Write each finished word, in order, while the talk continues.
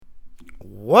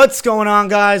What's going on,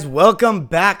 guys? Welcome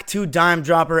back to Dime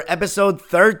Dropper, episode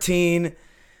 13.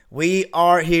 We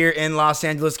are here in Los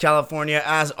Angeles, California,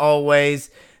 as always.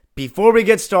 Before we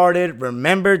get started,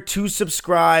 remember to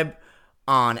subscribe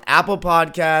on Apple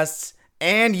Podcasts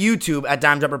and YouTube at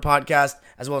Dime Dropper Podcast,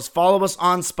 as well as follow us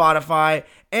on Spotify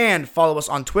and follow us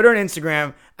on Twitter and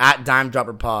Instagram at Dime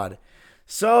Dropper Pod.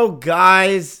 So,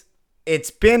 guys, it's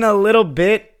been a little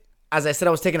bit. As I said,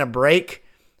 I was taking a break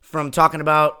from talking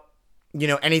about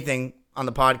anything on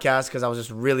the podcast because I was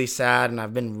just really sad, and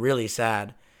I've been really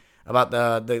sad about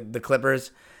the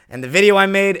Clippers. And the video I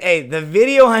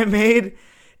made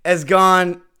has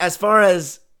gone, as far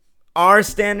as our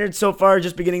standards so far,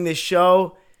 just beginning this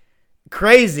show,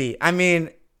 crazy. I mean,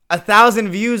 1,000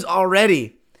 views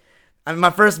already. I mean, my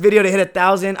first video to hit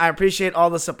 1,000. I appreciate all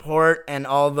the support and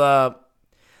all the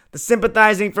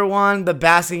sympathizing for one, the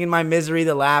basking in my misery,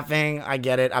 the laughing. I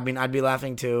get it. I mean, I'd be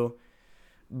laughing too.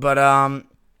 But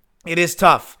it is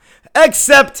tough.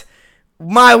 Except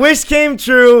my wish came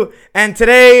true, and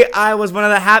today I was one of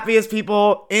the happiest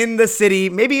people in the city,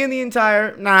 maybe in the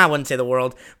entire, I wouldn't say the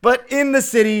world, but in the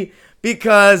city,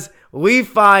 because we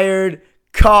fired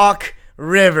Cock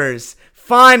Rivers.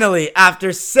 Finally,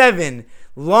 after 7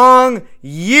 long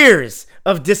years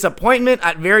of disappointment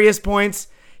at various points,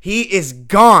 he is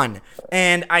gone.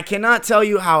 And I cannot tell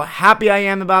you how happy I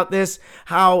am about this,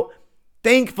 how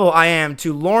thankful I am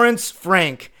to Lawrence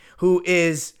Frank, who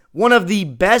is one of the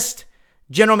best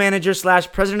general manager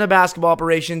 / president of basketball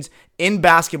operations in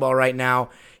basketball right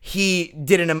now. He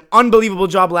did an unbelievable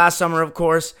job last summer, of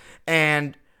course,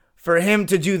 and for him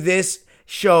to do this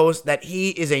shows that he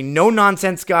is a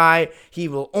no-nonsense guy. He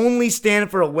will only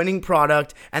stand for a winning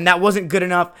product, and that wasn't good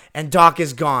enough, and Doc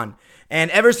is gone.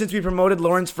 And ever since we promoted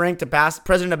Lawrence Frank to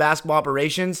president of basketball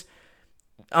operations,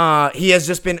 he has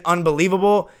just been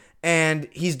unbelievable. And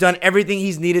he's done everything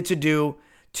he's needed to do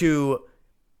to,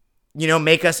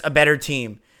 make us a better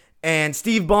team. And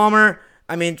Steve Ballmer,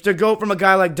 I mean, to go from a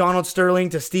guy like Donald Sterling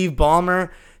to Steve Ballmer,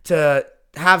 to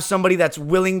have somebody that's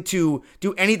willing to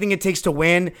do anything it takes to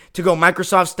win, to go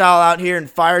Microsoft style out here and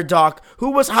fire Doc,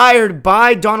 who was hired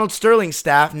by Donald Sterling's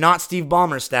staff, not Steve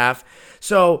Ballmer's staff.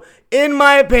 So, in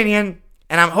my opinion,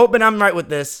 and I'm hoping I'm right with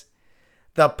this,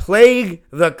 the plague,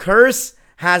 the curse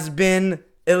has been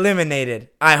eliminated,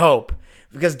 I hope,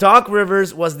 because Doc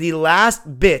Rivers was the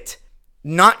last bit,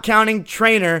 not counting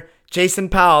trainer Jason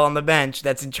Powell on the bench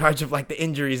that's in charge of the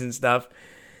injuries and stuff,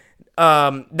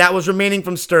 that was remaining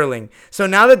from Sterling. So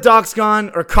now that Doc's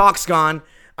gone, or Cock's gone,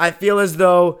 I feel as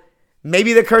though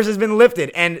maybe the curse has been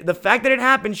lifted. And the fact that it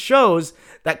happened shows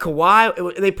that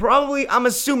Kawhi, I'm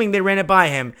assuming they ran it by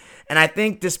him. And I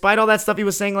think despite all that stuff he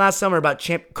was saying last summer about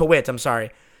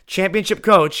championship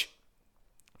coach,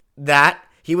 that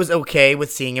he was okay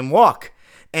with seeing him walk.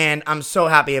 And I'm so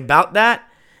happy about that.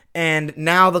 And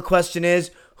now the question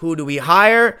is, who do we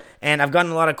hire? And I've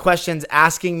gotten a lot of questions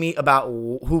asking me about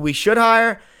who we should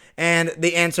hire. And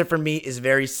the answer for me is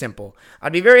very simple.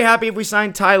 I'd be very happy if we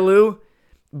signed Ty Lue.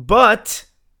 But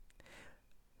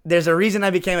there's a reason I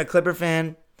became a Clipper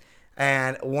fan.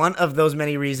 And one of those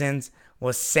many reasons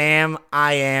was Sam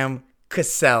I Am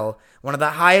Cassell. One of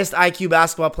the highest IQ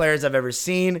basketball players I've ever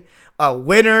seen. A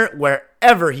winner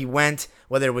wherever he went,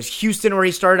 whether it was Houston where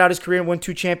he started out his career and won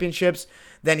 2 championships.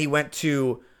 Then he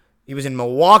was in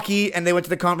Milwaukee and they went to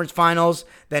the conference finals.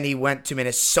 Then he went to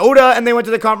Minnesota and they went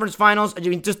to the conference finals. I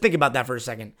mean, just think about that for a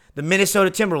second. The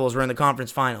Minnesota Timberwolves were in the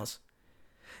conference finals.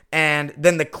 And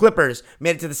then the Clippers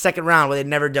made it to the second round where they'd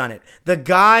never done it. The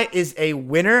guy is a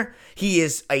winner. He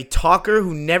is a talker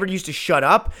who never used to shut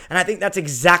up. And I think that's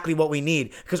exactly what we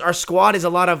need. Because our squad is a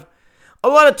lot of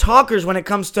talkers when it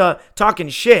comes to talking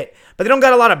shit. But they don't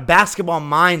got a lot of basketball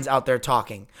minds out there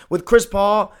talking. With Chris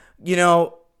Paul,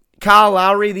 Kyle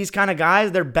Lowry, these kind of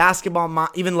guys, they're basketball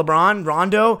even LeBron,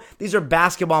 Rondo, these are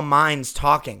basketball minds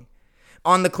talking.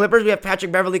 On the Clippers, we have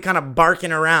Patrick Beverley kind of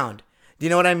barking around. Do you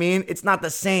know what I mean? It's not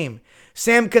the same.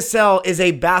 Sam Cassell is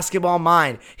a basketball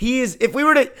mind. He is, if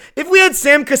we had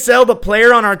Sam Cassell, the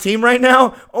player on our team right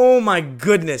now, oh my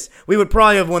goodness, we would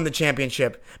probably have won the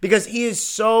championship because he is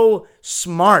so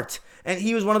smart. And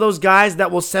he was one of those guys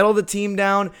that will settle the team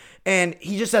down, and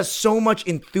he just has so much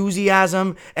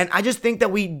enthusiasm. And I just think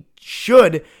that we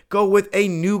should go with a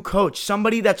new coach,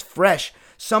 somebody that's fresh,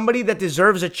 somebody that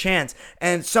deserves a chance,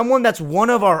 and someone that's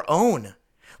one of our own.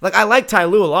 I like Ty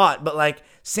Lue a lot, but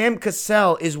Sam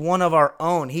Cassell is one of our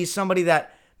own. He's somebody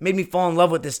that made me fall in love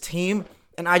with this team,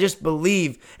 and I just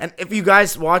believe. And if you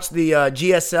guys watched the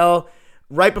GSL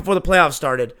right before the playoffs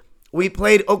started, we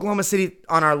played Oklahoma City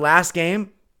on our last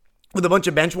game. with a bunch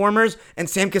of bench warmers, and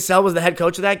Sam Cassell was the head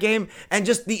coach of that game, and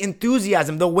just the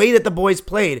enthusiasm, the way that the boys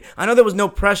played. I know there was no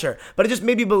pressure, but it just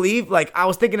made me believe, like, I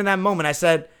was thinking in that moment, I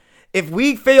said, if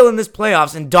we fail in this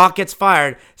playoffs and Doc gets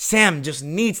fired, Sam just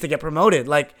needs to get promoted.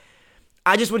 Like,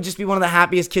 I just would just be one of the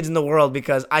happiest kids in the world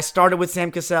because I started with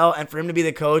Sam Cassell, and for him to be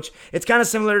the coach, it's kind of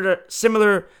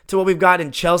similar to what we've got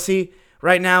in Chelsea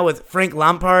right now with Frank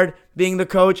Lampard being the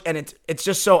coach, and it's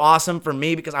just so awesome for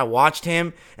me because I watched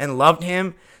him and loved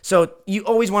him. So you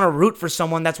always want to root for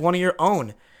someone that's one of your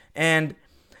own. And,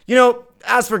 you know,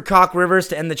 as for Cock Rivers,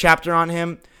 to end the chapter on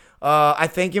him, I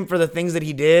thank him for the things that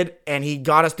he did, and he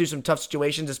got us through some tough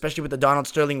situations, especially with the Donald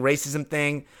Sterling racism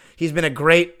thing. He's been a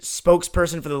great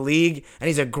spokesperson for the league, and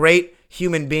he's a great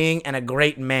human being and a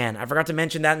great man. I forgot to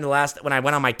mention that when I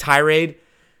went on my tirade.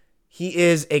 He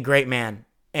is a great man,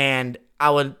 and I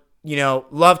would,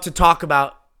 love to talk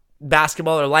about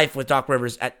basketball or life with Cock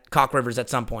Rivers at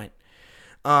some point.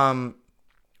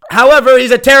 However, he's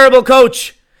a terrible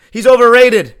coach. He's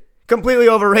overrated. Completely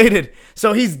overrated.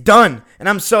 So he's done, and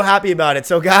I'm so happy about it.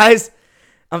 So, guys,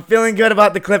 I'm feeling good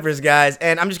about the Clippers, guys,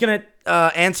 and I'm just going to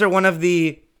answer one of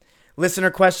the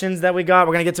listener questions that we got.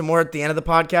 We're going to get to more at the end of the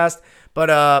podcast, but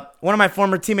one of my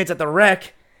former teammates at the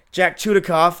Rec, Jack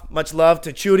Chudikoff, much love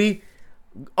to Chudy,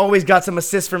 always got some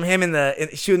assists from him in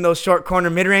shooting those short corner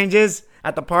mid-ranges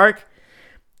at the park.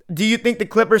 Do you think the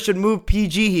Clippers should move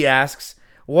PG, he asks.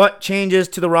 What changes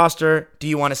to the roster do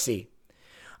you want to see?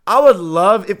 I would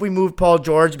love if we moved Paul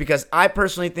George because I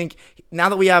personally think now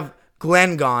that we have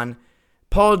Glenn gone,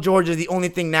 Paul George is the only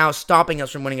thing now stopping us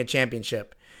from winning a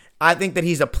championship. I think that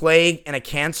he's a plague and a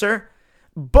cancer,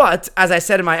 but as I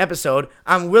said in my episode,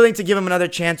 I'm willing to give him another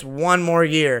chance one more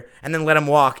year and then let him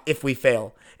walk if we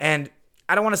fail. And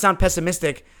I don't want to sound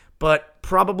pessimistic, but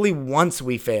probably once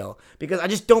we fail because I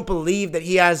just don't believe that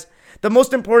he has... The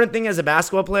most important thing as a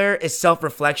basketball player is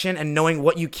self-reflection and knowing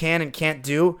what you can and can't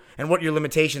do and what your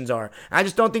limitations are. I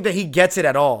just don't think that he gets it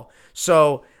at all.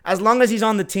 So as long as he's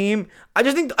on the team, I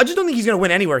just don't think he's going to win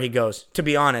anywhere he goes, to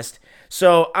be honest.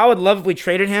 So I would love if we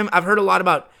traded him. I've heard a lot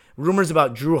about rumors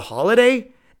about Drew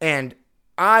Holiday, and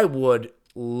I would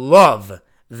love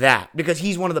that because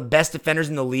he's one of the best defenders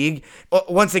in the league.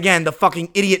 Once again, the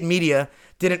fucking idiot media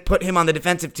didn't put him on the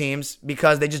defensive teams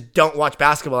because they just don't watch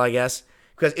basketball, I guess.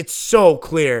 Because it's so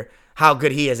clear how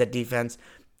good he is at defense.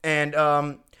 And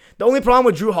the only problem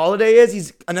with Drew Holiday is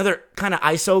he's another kind of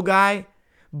ISO guy.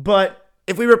 But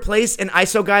if we replace an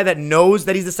ISO guy that knows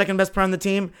that he's the second best player on the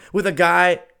team with a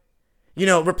guy,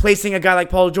 replacing a guy like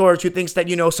Paul George who thinks that,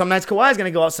 some nights Kawhi is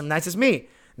going to go out, some nights it's me.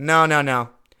 No.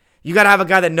 You got to have a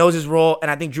guy that knows his role, and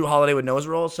I think Drew Holiday would know his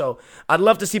role. So I'd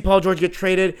love to see Paul George get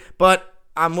traded, but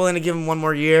I'm willing to give him one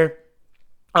more year.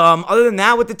 Other than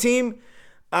that with the team...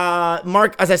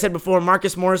 as I said before,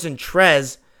 Marcus Morris and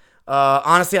Trez,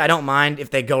 honestly, I don't mind if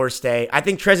they go or stay. I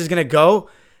think Trez is going to go,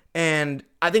 and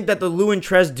I think that the Lou and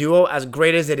Trez duo, as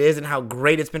great as it is and how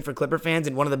great it's been for Clipper fans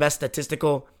and one of the best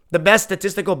statistical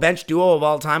bench duo of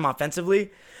all time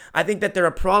offensively, I think that they're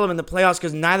a problem in the playoffs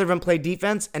because neither of them play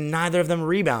defense and neither of them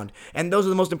rebound. And those are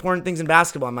the most important things in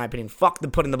basketball, in my opinion. Fuck the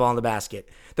putting the ball in the basket.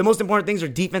 The most important things are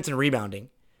defense and rebounding.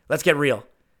 Let's get real.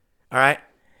 All right?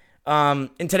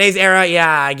 In today's era, yeah,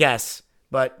 I guess.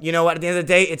 But you know what? At the end of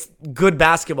the day, it's good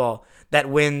basketball that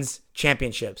wins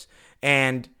championships.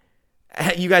 And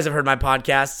you guys have heard my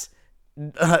podcasts.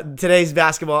 Today's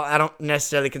basketball, I don't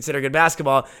necessarily consider good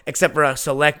basketball, except for a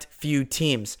select few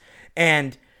teams.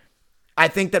 And I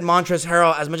think that Montrezl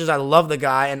Harrell, as much as I love the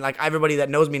guy, and like everybody that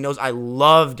knows me knows I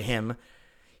loved him,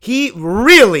 he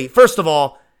really, first of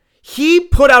all, he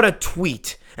put out a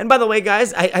tweet. And by the way,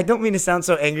 guys, I don't mean to sound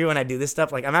so angry when I do this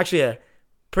stuff. Like, I'm actually a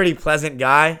pretty pleasant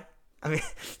guy. I mean,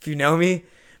 if you know me.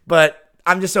 But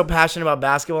I'm just so passionate about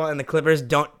basketball, and the Clippers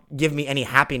don't give me any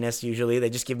happiness usually. They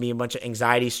just give me a bunch of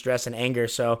anxiety, stress, and anger.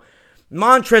 So,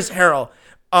 Montrezl Harrell,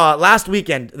 last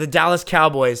weekend, the Dallas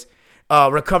Cowboys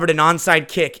recovered an onside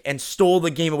kick and stole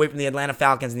the game away from the Atlanta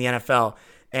Falcons in the NFL.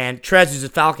 And Trez, who's a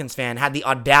Falcons fan, had the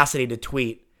audacity to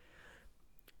tweet,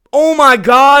 "Oh my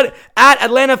God, at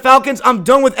Atlanta Falcons, I'm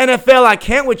done with NFL. I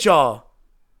can't with y'all."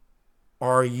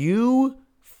 Are you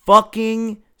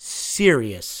fucking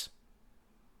serious?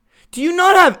 Do you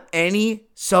not have any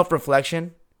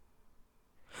self-reflection?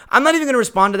 I'm not even going to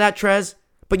respond to that, Trez,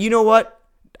 but you know what?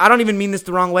 I don't even mean this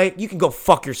the wrong way. You can go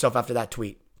fuck yourself after that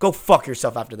tweet. Go fuck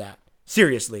yourself after that.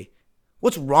 Seriously.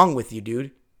 What's wrong with you,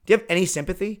 dude? Do you have any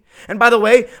sympathy? And by the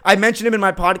way, I mentioned him in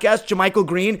my podcast, JaMychal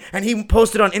Green, and he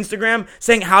posted on Instagram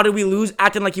saying, "How did we lose?"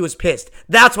 acting like he was pissed.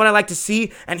 That's what I like to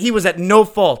see, and he was at no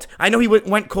fault. I know he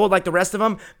went cold like the rest of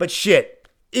them, but shit.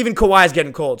 even Kawhi is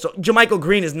getting cold. So JaMychal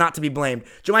Green is not to be blamed.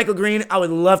 JaMychal Green, I would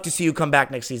love to see you come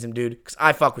back next season, dude, because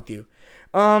I fuck with you.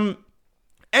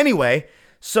 Anyway,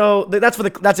 so that's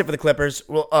it for the Clippers.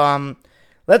 Well,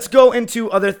 let's go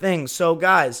into other things. So,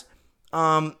 guys,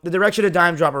 the direction of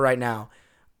Dime Dropper right now.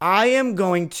 I am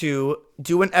going to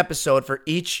do an episode for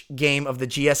each game of the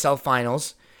GSL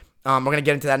Finals. We're going to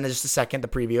get into that in just a second, the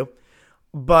preview.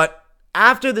 But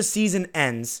after the season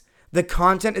ends, the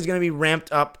content is going to be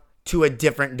ramped up to a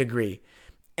different degree.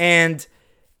 And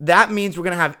that means we're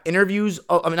going to have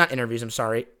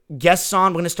guests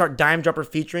on. We're going to start Dime Dropper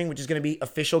featuring, which is going to be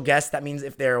official guests. That means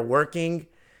if they're working,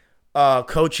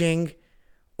 coaching,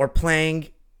 or playing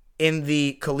in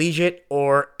the collegiate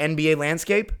or NBA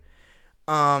landscape,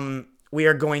 we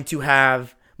are going to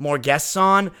have more guests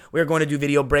on. We are going to do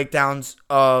video breakdowns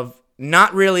of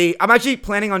I'm actually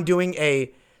planning on doing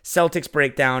a Celtics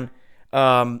breakdown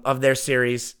of their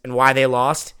series and why they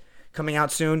lost, coming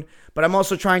out soon. But I'm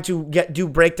also trying to do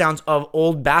breakdowns of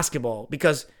old basketball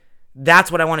because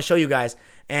that's what I want to show you guys.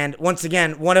 And once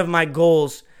again, one of my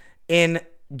goals in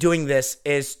doing this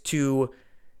is to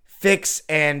fix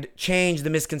and change the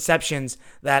misconceptions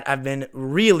that have been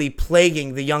really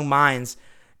plaguing the young minds,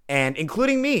 and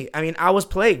including me. I mean, I was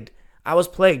plagued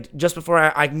just before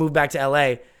I moved back to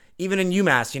LA. Even in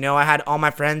UMass, I had all my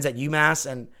friends at UMass,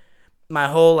 and my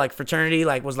whole fraternity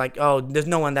was like, oh, there's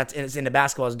no one that's into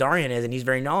basketball as Darian is, and he's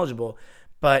very knowledgeable.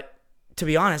 But to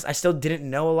be honest, I still didn't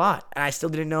know a lot, and I still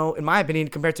didn't know, in my opinion,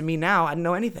 compared to me now, I didn't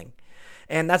know anything.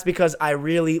 And that's because I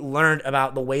really learned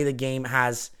about the way the game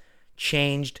has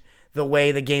changed, the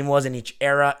way the game was in each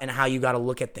era, and how you got to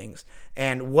look at things,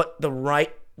 and what the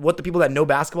people that know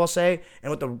basketball say, and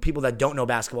what the people that don't know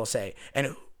basketball say,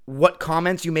 and what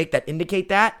comments you make that indicate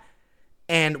that,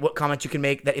 and what comments you can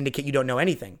make that indicate you don't know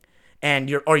anything, and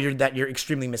you're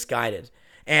extremely misguided.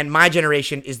 And my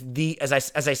generation is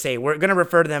as I say, we're gonna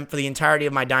refer to them for the entirety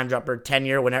of my Dime Dropper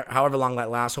tenure, however long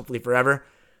that lasts, hopefully forever.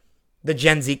 The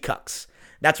Gen Z cucks.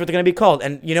 That's what they're gonna be called.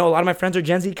 And a lot of my friends are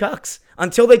Gen Z cucks.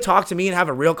 Until they talk to me and have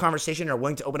a real conversation and are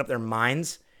willing to open up their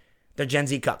minds, they're Gen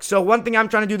Z cucks. So one thing I'm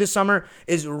trying to do this summer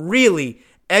is really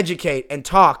educate and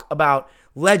talk about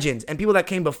legends and people that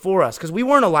came before us, because we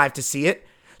weren't alive to see it.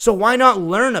 So why not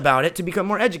learn about it to become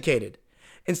more educated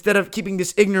instead of keeping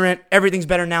this ignorant, everything's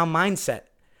better now mindset?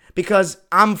 Because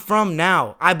I'm from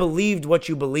now. I believed what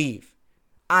you believe.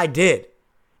 I did.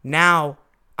 Now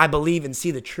I believe and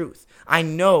see the truth. I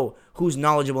know who's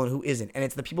knowledgeable and who isn't. And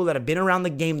it's the people that have been around the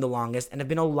game the longest and have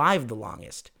been alive the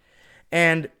longest.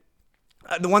 And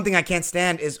the one thing I can't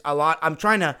stand is I'm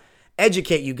trying to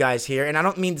educate you guys here. And I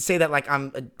don't mean to say that like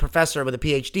I'm a professor with a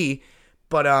PhD,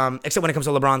 but except when it comes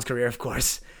to LeBron's career, of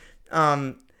course.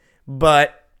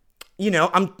 But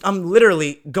I'm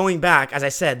literally going back, as I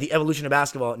said, the evolution of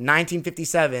basketball,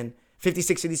 1957,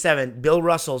 56, 57, Bill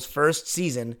Russell's first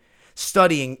season,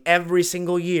 studying every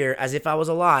single year as if I was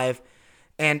alive.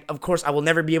 And of course, I will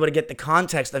never be able to get the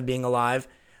context of being alive,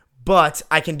 but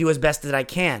I can do as best as I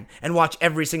can and watch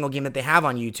every single game that they have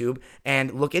on YouTube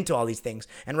and look into all these things.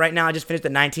 And right now, I just finished the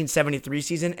 1973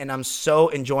 season, and I'm so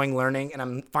enjoying learning, and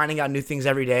I'm finding out new things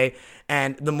every day.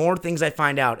 And the more things I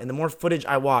find out and the more footage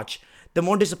I watch, the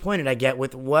more disappointed I get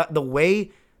with the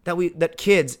way that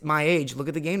kids my age look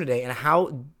at the game today and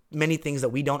how many things that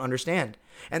we don't understand.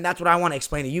 And that's what I want to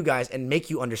explain to you guys and make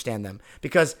you understand them,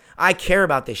 because I care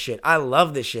about this shit. I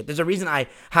love this shit. There's a reason I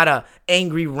had a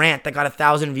angry rant that got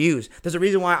 1,000 views. There's a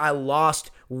reason why I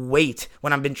lost weight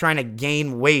when I've been trying to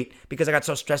gain weight, because I got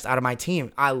so stressed out of my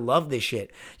team. I love this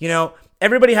shit.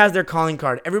 Everybody has their calling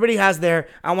card. Everybody has their,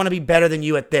 I want to be better than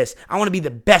you at this. I want to be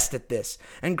the best at this.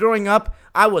 And growing up,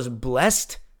 I was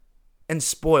blessed and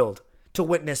spoiled to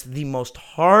witness the most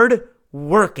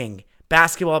hard-working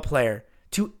basketball player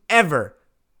to ever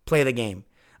play the game.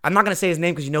 I'm not going to say his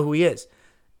name because you know who he is.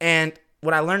 And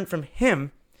what I learned from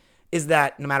him is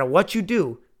that no matter what you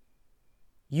do,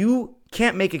 you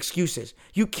can't make excuses.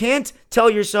 You can't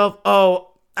tell yourself,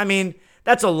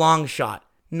 that's a long shot.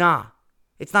 Nah.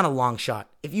 It's not a long shot.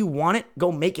 If you want it,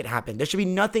 go make it happen. There should be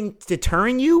nothing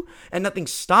deterring you and nothing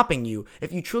stopping you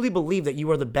if you truly believe that you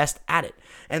are the best at it.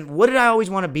 And what did I always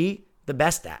want to be the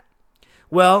best at?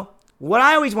 Well, what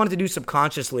I always wanted to do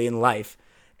subconsciously in life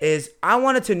is I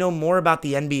wanted to know more about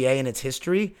the NBA and its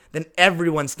history than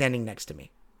everyone standing next to me.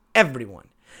 Everyone.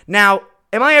 Now,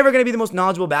 am I ever going to be the most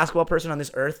knowledgeable basketball person on this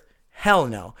earth? Hell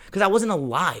no, because I wasn't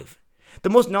alive.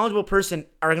 The most knowledgeable person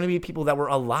are going to be people that were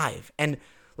alive. And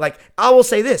I will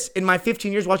say this, in my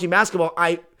 15 years watching basketball,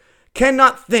 I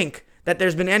cannot think that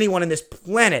there's been anyone on this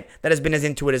planet that has been as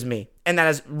into it as me and that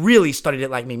has really studied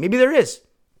it like me. Maybe there is,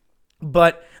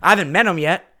 but I haven't met them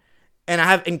yet, and I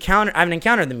haven't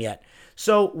encountered them yet.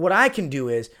 So what I can do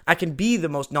is I can be the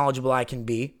most knowledgeable I can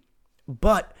be,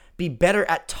 but be better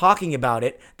at talking about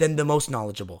it than the most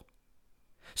knowledgeable.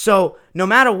 So no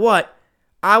matter what,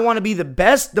 I want to be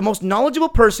the most knowledgeable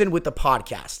person with the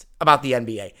podcast about the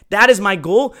NBA. That is my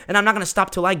goal, and I'm not going to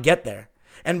stop till I get there.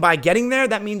 And by getting there,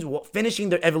 that means finishing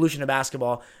the evolution of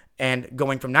basketball and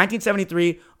going from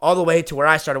 1973 all the way to where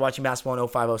I started watching basketball in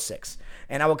 05-06.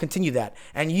 And I will continue that.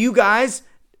 And you guys,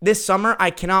 this summer,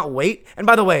 I cannot wait. And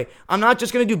by the way, I'm not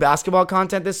just going to do basketball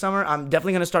content this summer. I'm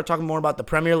definitely going to start talking more about the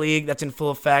Premier League that's in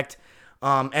full effect.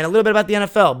 And a little bit about the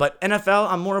NFL. But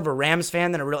NFL, I'm more of a Rams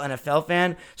fan than a real NFL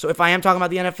fan. So if I am talking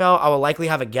about the NFL, I will likely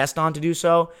have a guest on to do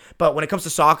so. But when it comes to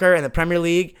soccer and the Premier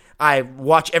League, I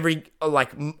watch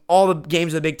all the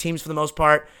games of the big teams for the most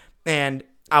part. And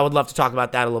I would love to talk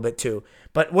about that a little bit too.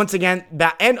 But once again,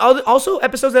 and also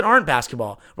episodes that aren't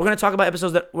basketball. We're going to talk about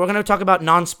we're going to talk about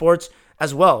non-sports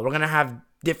as well. We're going to have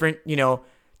different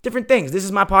things. This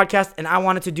is my podcast, and I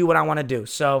wanted to do what I want to do.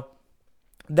 So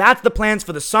that's the plans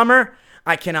for the summer.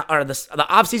 The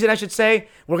off season, I should say.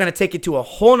 We're going to take it to a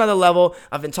whole nother level.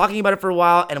 I've been talking about it for a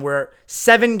while, and we're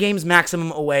 7 games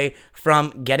maximum away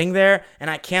from getting there.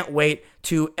 And I can't wait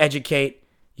to educate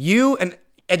you and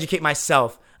educate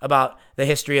myself about the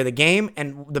history of the game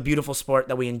and the beautiful sport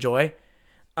that we enjoy.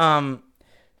 So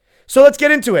let's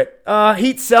get into it.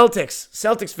 Heat Celtics.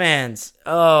 Celtics fans.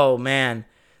 Oh, man.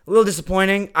 A little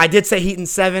disappointing. I did say Heat in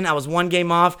 7. I was 1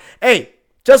 game off. Hey,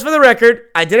 just for the record,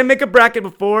 I didn't make a bracket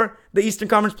before the Eastern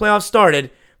Conference playoffs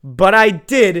started, but I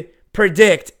did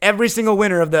predict every single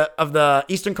winner of the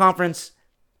Eastern Conference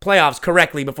playoffs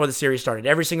correctly before the series started.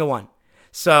 Every single one.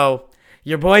 So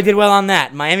your boy did well on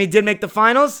that. Miami did make the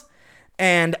finals,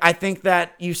 and I think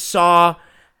that you saw,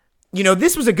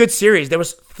 this was a good series. There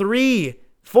was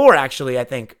 4 actually, I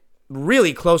think,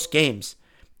 really close games.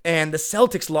 And the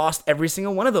Celtics lost every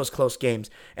single one of those close games.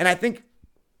 And I think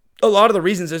a lot of the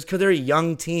reasons is because they're a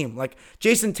young team. Like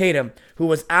Jason Tatum, who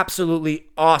was absolutely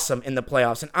awesome in the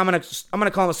playoffs. And I'm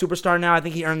gonna call him a superstar now. I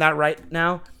think he earned that right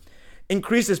now.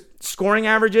 Increased his scoring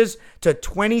averages to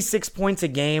 26 points a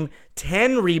game,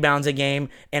 10 rebounds a game,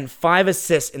 and 5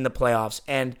 assists in the playoffs.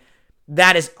 And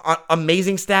that is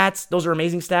amazing stats. Those are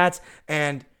amazing stats.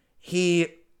 And he,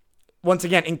 once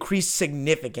again, increased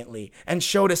significantly and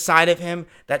showed a side of him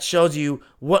that shows you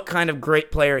what kind of great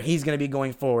player he's going to be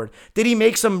going forward. Did he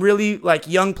make some really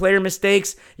young player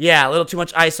mistakes? Yeah, a little too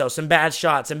much ISO, some bad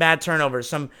shots, some bad turnovers,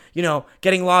 some,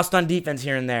 getting lost on defense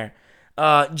here and there.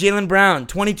 Jaylen Brown,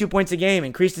 22 points a game,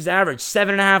 increased his average,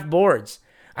 7.5 boards.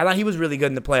 I thought he was really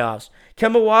good in the playoffs.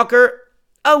 Kemba Walker,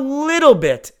 a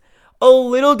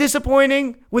little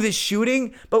disappointing with his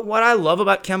shooting, but what I love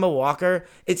about Kemba Walker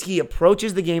is he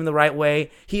approaches the game the right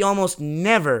way. He almost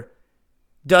never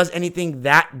does anything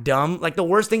that dumb. Like, the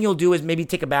worst thing he'll do is maybe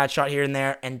take a bad shot here and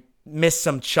there and miss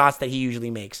some shots that he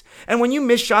usually makes. And when you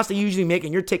miss shots that you usually make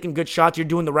and you're taking good shots, you're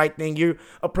doing the right thing, you're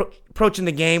approaching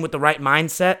the game with the right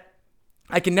mindset,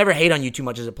 I can never hate on you too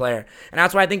much as a player. And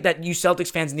that's why I think that you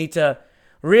Celtics fans need to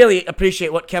really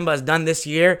appreciate what Kemba has done this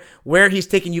year, where he's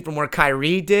taken you from where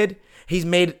Kyrie did. He's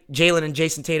made Jaylen and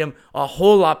Jason Tatum a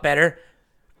whole lot better.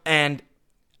 And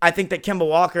I think that Kemba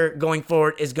Walker going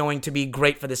forward is going to be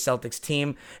great for the Celtics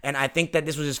team. And I think that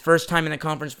this was his first time in the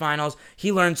conference finals.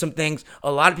 He learned some things.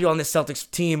 A lot of people on this Celtics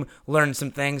team learned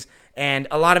some things. And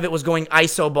a lot of it was going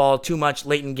ISO ball too much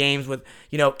late in games with,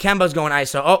 Kemba's going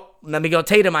ISO. Oh, let me go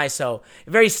Tatum ISO.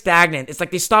 Very stagnant. It's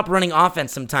like they stop running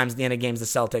offense sometimes at the end of games, the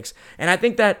Celtics. And I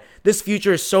think that this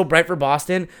future is so bright for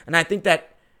Boston. And I think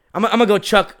that I'm going to go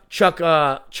Chuck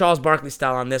Charles Barkley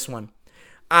style on this one.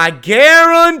 I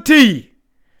guarantee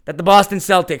that the Boston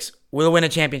Celtics will win a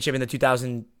championship in the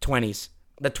 2020s.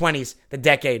 The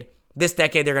decade. This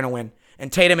decade they're going to win.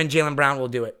 And Tatum and Jaylen Brown will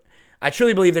do it. I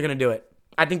truly believe they're going to do it.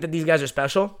 I think that these guys are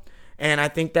special. And I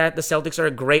think that the Celtics are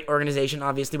a great organization,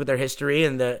 obviously, with their history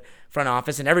and the front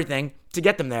office and everything to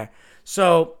get them there.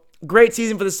 So, great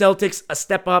season for the Celtics. A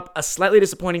step up, a slightly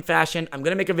disappointing fashion. I'm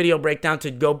going to make a video breakdown to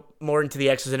go more into the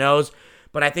X's and O's.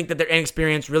 But I think that their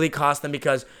inexperience really cost them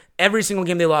because every single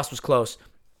game they lost was close.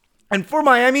 And for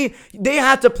Miami, they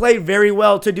had to play very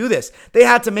well to do this. They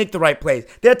had to make the right plays.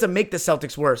 They had to make the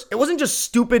Celtics worse. It wasn't just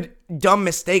stupid, dumb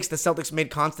mistakes the Celtics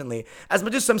made constantly. As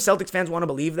much as some Celtics fans want to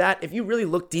believe that, if you really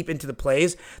look deep into the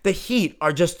plays, the Heat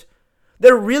are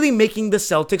they're really making the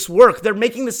Celtics work. They're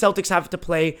making the Celtics have to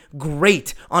play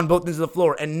great on both ends of the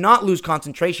floor and not lose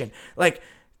concentration.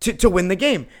 To win the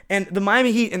game. And the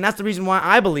Miami Heat, and that's the reason why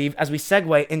I believe, as we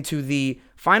segue into the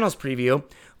finals preview,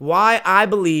 why I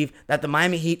believe that the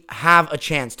Miami Heat have a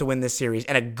chance to win this series,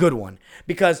 and a good one.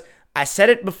 Because I said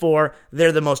it before,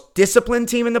 they're the most disciplined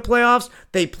team in the playoffs.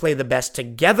 They play the best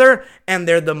together, and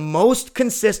they're the most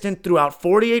consistent throughout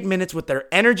 48 minutes with their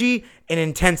energy and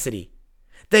intensity.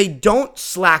 They don't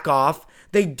slack off.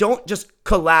 They don't just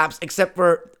collapse, except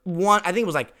for one, I think it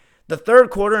was like the third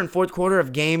quarter and fourth quarter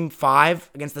of Game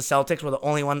 5 against the Celtics were the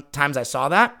only times I saw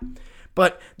that.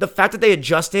 But the fact that they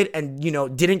adjusted and,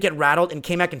 didn't get rattled and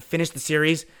came back and finished the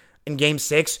series in Game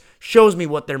 6 shows me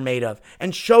what they're made of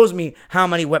and shows me how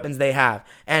many weapons they have.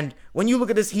 And when you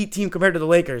look at this Heat team compared to the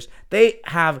Lakers, they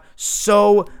have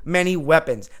so many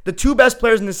weapons. The two best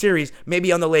players in the series may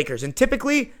be on the Lakers, and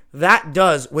typically that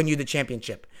does win you the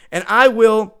championship. And I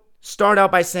will start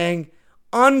out by saying,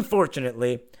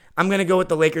 unfortunately, I'm going to go with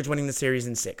the Lakers winning the series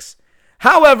in 6.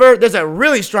 However, there's a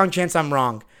really strong chance I'm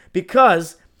wrong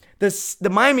because the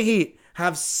Miami Heat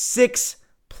have 6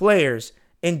 players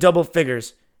in double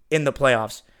figures in the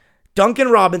playoffs. Duncan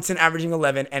Robinson averaging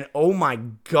 11, and oh my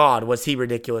God, was he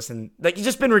ridiculous. And he's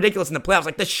just been ridiculous in the playoffs.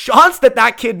 Like the shots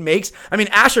that kid makes. I mean,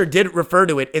 Asher did refer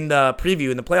to it in the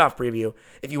playoff preview,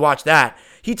 if you watch that.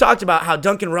 He talked about how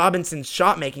Duncan Robinson's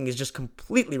shot making is just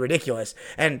completely ridiculous.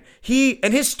 And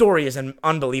his story is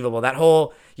unbelievable. That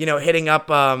whole, hitting up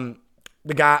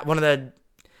the guy,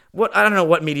 I don't know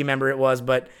what media member it was,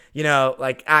 but,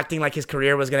 acting like his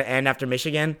career was going to end after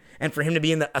Michigan. And for him to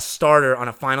be a starter on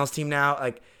a finals team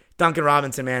now, Duncan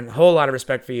Robinson, man, a whole lot of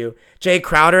respect for you. Jay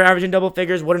Crowder averaging double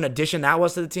figures. What an addition that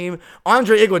was to the team.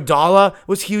 Andre Iguodala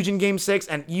was huge in Game 6,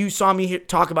 and you saw me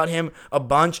talk about him a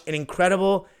bunch. An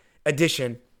incredible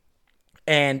addition.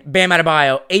 And Bam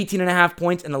Adebayo, 18.5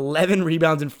 points and 11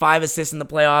 rebounds and 5 assists in the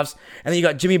playoffs. And then you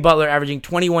got Jimmy Butler averaging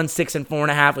 21, 6, and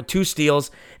 4.5 with 2 steals.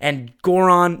 And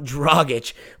Goran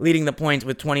Dragic leading the points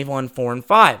with 21, 4, and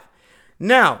 5.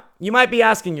 Now, you might be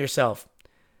asking yourself,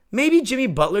 maybe Jimmy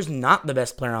Butler's not the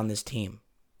best player on this team.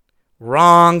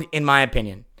 Wrong, in my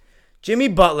opinion. Jimmy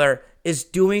Butler is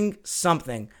doing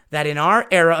something that in our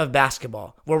era of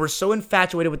basketball, where we're so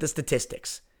infatuated with the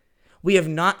statistics, we have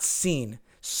not seen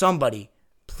somebody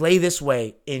play this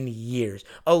way in years.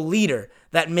 A leader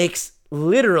that makes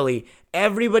literally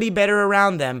everybody better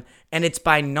around them, and it's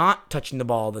by not touching the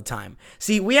ball all the time.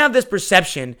 See, we have this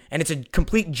perception, and it's a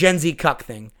complete Gen Z cuck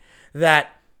thing,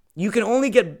 that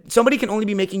somebody can only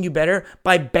be making you better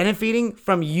by benefiting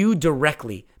from you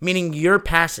directly, meaning your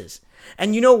passes.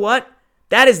 And you know what?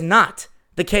 That is not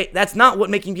the case. That's not what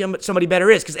making somebody better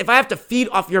is. Because if I have to feed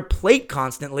off your plate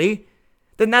constantly,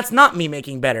 then that's not me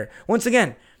making better. Once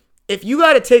again, if you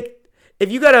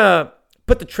gotta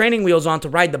put the training wheels on to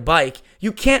ride the bike,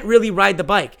 you can't really ride the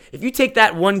bike. If you take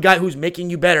that one guy who's making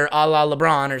you better, a la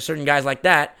LeBron or certain guys like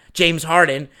that, James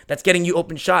Harden, that's getting you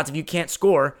open shots if you can't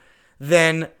score,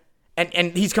 then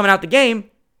and he's coming out the game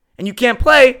and you can't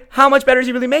play, how much better is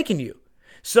he really making you?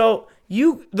 So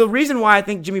the reason why I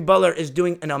think Jimmy Butler is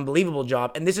doing an unbelievable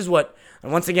job, and this is what,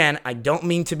 and once again, I don't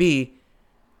mean to be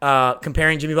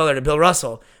comparing Jimmy Butler to Bill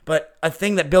Russell, but a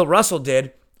thing that Bill Russell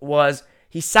did was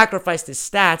he sacrificed his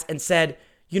stats and said,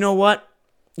 you know what?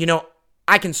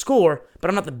 I can score, but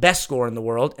I'm not the best scorer in the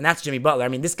world, and that's Jimmy Butler. I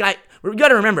mean, this guy, we got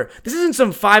to remember, this isn't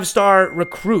some 5-star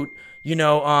recruit,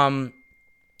 one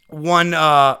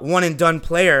and done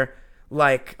player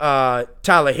like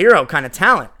Tyler Hero kind of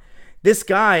talent. This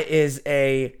guy is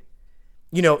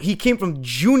he came from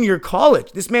junior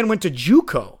college. This man went to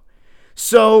JUCO.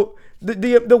 So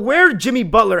the where Jimmy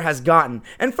Butler has gotten,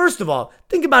 and first of all,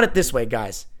 think about it this way,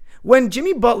 guys. When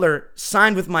Jimmy Butler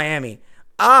signed with Miami,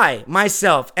 I,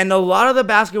 myself, and a lot of the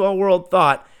basketball world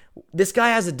thought this guy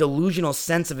has a delusional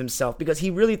sense of himself because he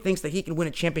really thinks that he can win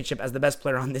a championship as the best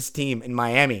player on this team in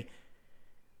Miami.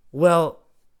 Well,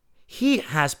 he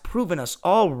has proven us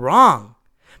all wrong.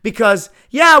 Because,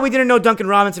 yeah, we didn't know Duncan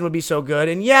Robinson would be so good,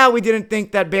 and yeah, we didn't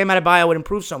think that Bam Adebayo would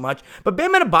improve so much, but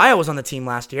Bam Adebayo was on the team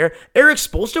last year, Eric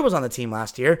Spoelstra was on the team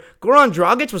last year, Goran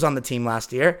Dragic was on the team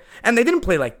last year, and they didn't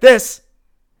play like this.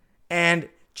 And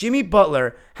Jimmy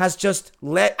Butler has just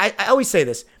I always say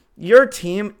this, your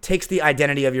team takes the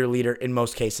identity of your leader in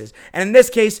most cases. And in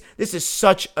this case, this is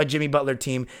such a Jimmy Butler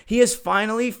team. He has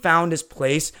finally found his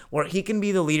place where he can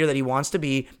be the leader that he wants to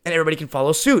be, and everybody can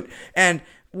follow suit. And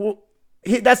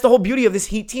that's the whole beauty of this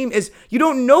Heat team is you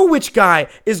don't know which guy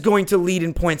is going to lead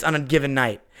in points on a given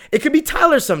night. It could be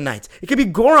Tyler some nights. It could be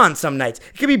Goran some nights.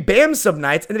 It could be Bam some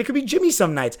nights. And then it could be Jimmy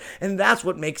some nights. And that's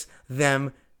what makes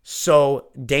them so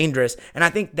dangerous. And I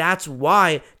think that's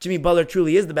why Jimmy Butler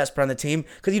truly is the best player on the team,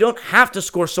 because you don't have to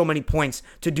score so many points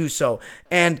to do so.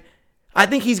 And I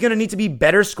think he's going to need to be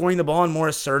better scoring the ball and more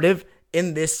assertive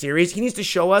in this series. He needs to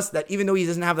show us that even though he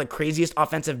doesn't have the craziest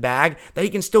offensive bag, that he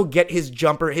can still get his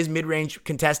jumper, his mid-range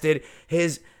contested,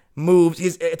 his moves,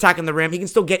 his attacking the rim. He can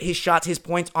still get his shots, his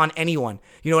points on anyone.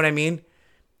 You know what I mean?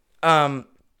 And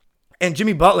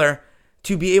Jimmy Butler,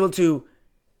 to be able to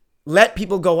let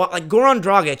people go up. Like Goran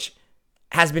Dragic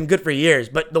has been good for years,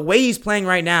 but the way he's playing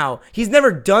right now, he's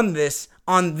never done this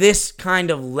on this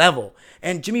kind of level.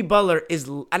 And Jimmy Butler is,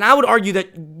 and I would argue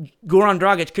that Goran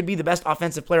Dragic could be the best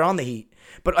offensive player on the Heat.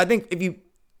 But I think if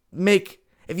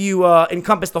you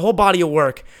encompass the whole body of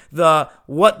work,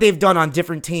 what they've done on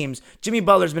different teams, Jimmy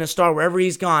Butler's been a star wherever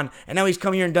he's gone, and now he's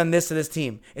come here and done this to this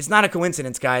team. It's not a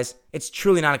coincidence, guys. It's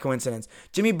truly not a coincidence.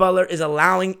 Jimmy Butler is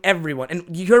allowing everyone,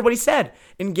 and you heard what he said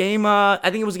in game, I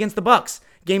think it was against the Bucks,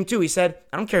 game 2. He said,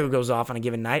 I don't care who goes off on a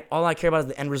given night. All I care about is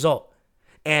the end result.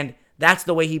 And that's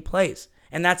the way he plays.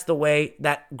 And that's the way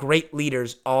that great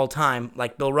leaders all time,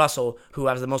 like Bill Russell, who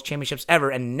has the most championships ever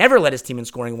and never led his team in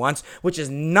scoring once, which is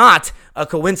not a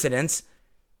coincidence,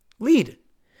 lead.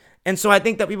 And so I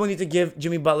think that people need to give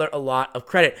Jimmy Butler a lot of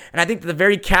credit. And I think that the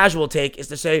very casual take is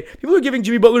to say, people are giving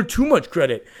Jimmy Butler too much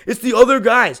credit. It's the other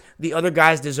guys. The other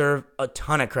guys deserve a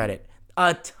ton of credit.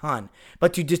 A ton.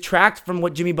 But to detract from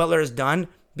what Jimmy Butler has done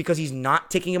because he's not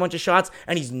taking a bunch of shots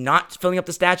and he's not filling up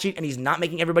the stat sheet and he's not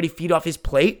making everybody feed off his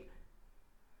plate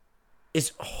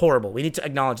is horrible. We need to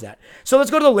acknowledge that. So let's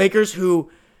go to the Lakers,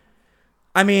 who,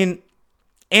 I mean,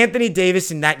 Anthony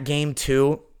Davis in that game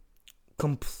 2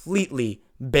 completely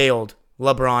bailed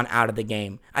LeBron out of the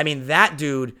game. I mean, that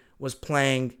dude was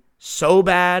playing so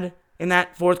bad in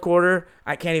that fourth quarter,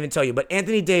 I can't even tell you. But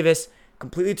Anthony Davis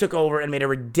completely took over and made a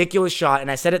ridiculous shot, and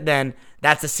I said it then,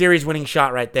 that's a series-winning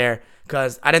shot right there,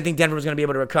 because I didn't think Denver was going to be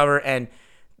able to recover, and,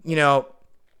 you know,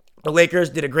 the Lakers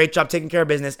did a great job taking care of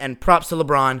business, and props to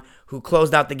LeBron, who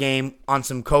closed out the game on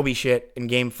some Kobe shit in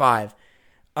Game 5.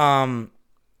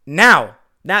 Now,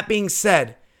 that being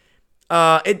said,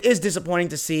 it is disappointing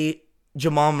to see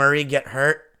Jamal Murray get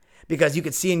hurt, because you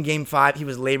could see in Game 5 he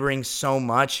was laboring so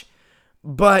much.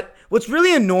 But what's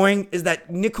really annoying is that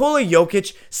Nikola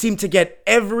Jokic seemed to get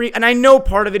and I know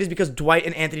part of it is because Dwight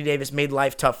and Anthony Davis made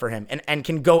life tough for him and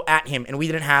can go at him, and we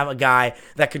didn't have a guy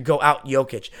that could go out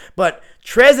Jokic. But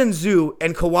Trez and Zoo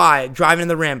and Kawhi driving in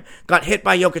the rim got hit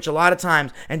by Jokic a lot of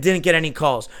times and didn't get any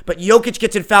calls. But Jokic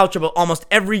gets in foul trouble almost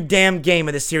every damn game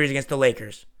of this series against the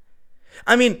Lakers.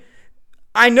 I mean,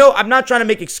 I know I'm not trying to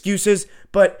make excuses,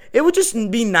 but it would just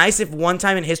be nice if one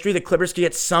time in history the Clippers could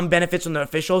get some benefits from the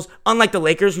officials, unlike the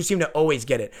Lakers, who seem to always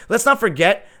get it. Let's not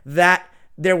forget that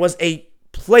there was a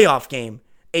playoff game,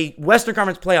 a Western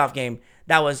Conference playoff game,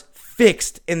 that was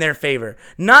fixed in their favor.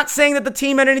 Not saying that the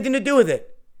team had anything to do with it.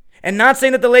 And not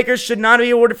saying that the Lakers should not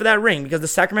be awarded for that ring, because the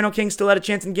Sacramento Kings still had a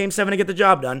chance in Game 7 to get the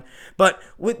job done. But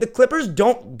with the Clippers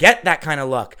don't get that kind of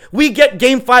luck. We get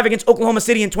Game 5 against Oklahoma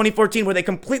City in 2014 where they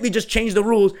completely just changed the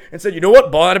rules and said, you know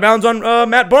what, ball out of bounds on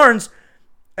Matt Barnes,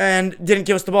 and didn't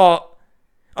give us the ball.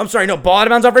 I'm sorry, no, ball out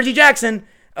of bounds off Reggie Jackson,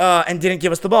 and didn't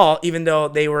give us the ball, even though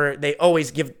they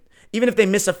always give, even if they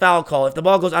miss a foul call, if the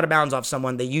ball goes out of bounds off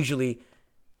someone, they usually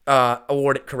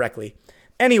award it correctly.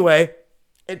 Anyway,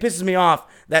 it pisses me off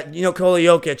that, Nikola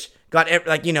Jokic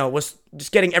was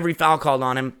just getting every foul called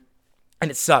on him,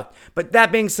 and it sucked. But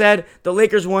that being said, the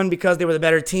Lakers won because they were the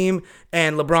better team,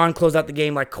 and LeBron closed out the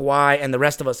game like Kawhi and the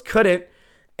rest of us couldn't.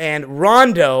 And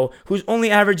Rondo, who's only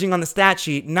averaging on the stat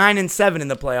sheet 9 and 7 in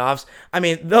the playoffs, I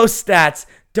mean, those stats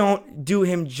don't do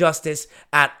him justice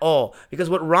at all. Because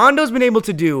what Rondo's been able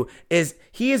to do is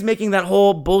he is making that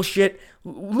whole bullshit,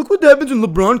 look what happens when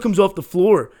LeBron comes off the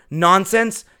floor,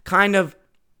 nonsense kind of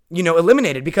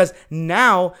eliminated, because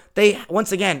now they,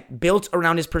 once again, built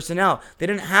around his personnel. They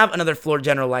didn't have another floor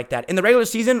general like that. In the regular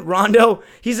season, Rondo,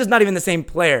 he's just not even the same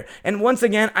player. And once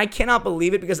again, I cannot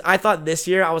believe it, because I thought this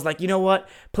year, I was like, you know what?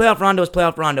 Playoff Rondo is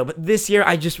playoff Rondo. But this year,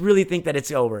 I just really think that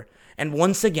it's over. And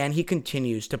once again, he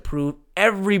continues to prove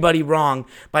everybody wrong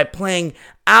by playing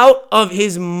out of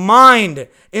his mind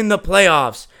in the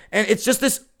playoffs. And it's just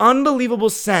this unbelievable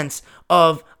sense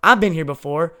of, I've been here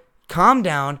before. Calm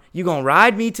down, you gonna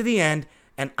ride me to the end,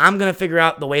 and I'm gonna figure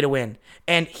out the way to win.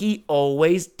 And he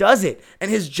always does it.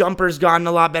 And his jumper's gotten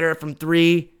a lot better from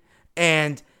 3,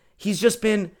 and he's just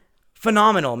been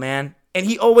phenomenal, man. And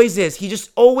he always is. He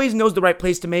just always knows the right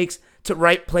plays to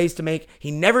make.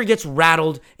 He never gets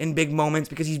rattled in big moments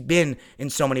because he's been in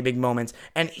so many big moments.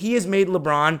 And he has made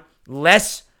LeBron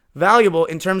less valuable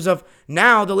in terms of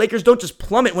now the Lakers don't just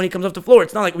plummet when he comes off the floor.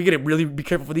 It's not like we gotta really be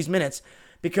careful for these minutes,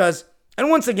 because. And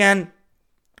once again,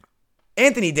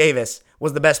 Anthony Davis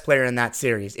was the best player in that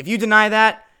series. If you deny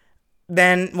that,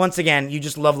 then once again, you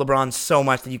just love LeBron so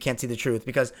much that you can't see the truth,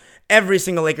 because every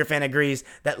single Laker fan agrees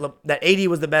that AD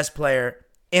was the best player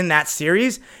in that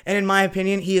series. And in my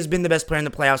opinion, he has been the best player in the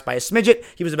playoffs by a smidget.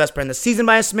 He was the best player in the season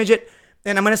by a smidget.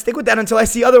 And I'm going to stick with that until I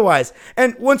see otherwise.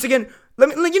 And once again,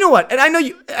 you know what? And I know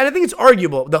and I think it's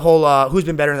arguable, the whole who's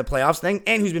been better in the playoffs thing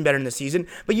and who's been better in the season.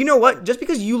 But you know what? Just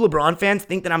because you LeBron fans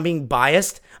think that I'm being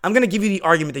biased, I'm going to give you the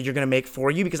argument that you're going to make for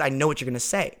you because I know what you're going to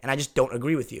say. And I just don't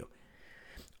agree with you.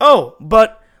 Oh,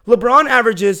 but LeBron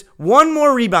averages 1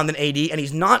 more rebound than AD, and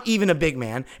he's not even a big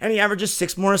man, and he averages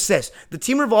 6 more assists. The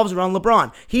team revolves around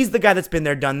LeBron. He's the guy that's been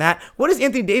there, done that. What is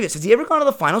Anthony Davis? Has he ever gone to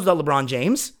the finals without LeBron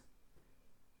James?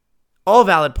 All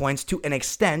valid points to an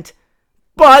extent.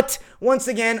 But, once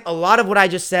again, a lot of what I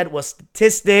just said was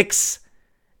statistics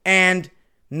and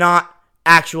not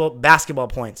actual basketball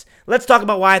points. Let's talk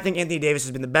about why I think Anthony Davis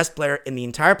has been the best player in the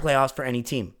entire playoffs for any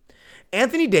team.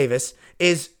 Anthony Davis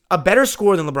is a better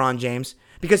scorer than LeBron James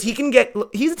because he's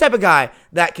the type of guy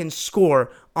that can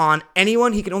score on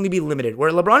anyone. He can only be limited.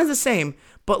 Where LeBron is the same,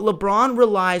 but LeBron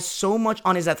relies so much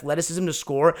on his athleticism to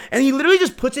score, and he literally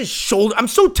just puts his shoulder. I'm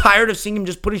so tired of seeing him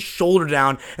just put his shoulder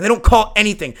down, and they don't call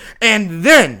anything. And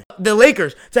then the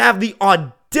Lakers to have the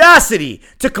audacity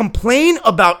to complain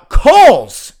about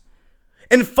calls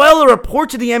and file a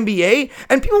report to the NBA,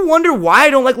 and people wonder why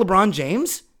I don't like LeBron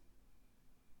James.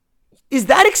 Is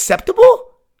that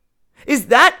acceptable? Is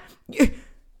that...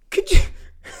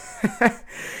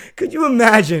 Could you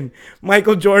imagine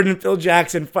Michael Jordan and Phil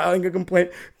Jackson filing a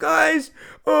complaint? Guys,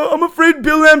 I'm afraid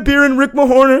Bill Laimbeer and Rick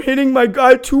Mahorn are hitting my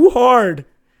guy too hard.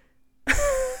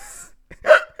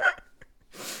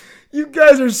 You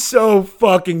guys are so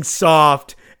fucking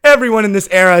soft. Everyone in this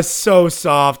era is so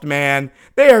soft, man.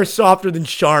 They are softer than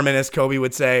Charmin, as Kobe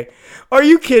would say. Are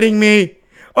you kidding me?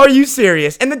 Are you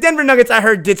serious? And the Denver Nuggets, I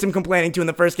heard, did some complaining too in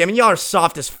the first game, and y'all are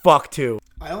soft as fuck too.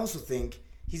 I also think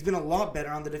he's been a lot better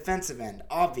on the defensive end,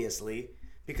 obviously,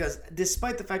 because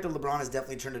despite the fact that LeBron has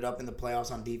definitely turned it up in the playoffs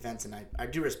on defense, and I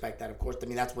do respect that, of course. I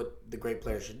mean, that's what the great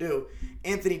players should do.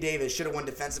 Anthony Davis should have won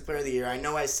Defensive Player of the Year. I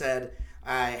know I said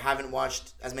I haven't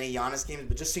watched as many Giannis games,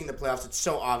 but just seeing the playoffs, it's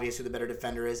so obvious who the better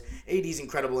defender is. AD's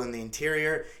incredible in the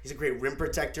interior. He's a great rim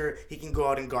protector. He can go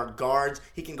out and guard guards.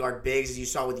 He can guard bigs, as you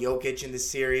saw with Jokic in this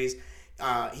series.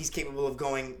 He's capable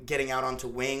of getting out onto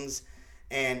wings.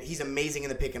 And he's amazing in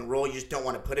the pick and roll. You just don't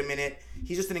want to put him in it.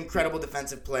 He's just an incredible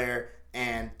defensive player.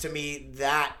 And to me,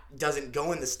 that doesn't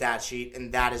go in the stat sheet.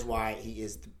 And that is why he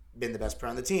has been the best player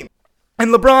on the team.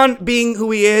 And LeBron, being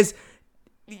who he is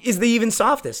the even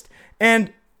softest.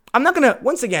 And I'm not going to,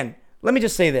 once again, let me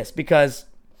just say this. Because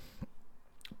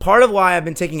part of why I've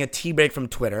been taking a tea break from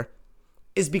Twitter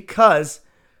is because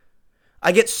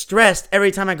I get stressed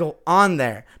every time I go on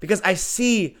there. Because I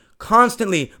see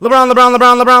constantly,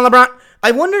 LeBron. I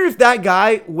wonder if that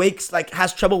guy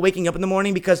has trouble waking up in the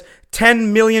morning because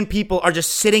 10 million people are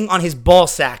just sitting on his ball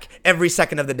sack every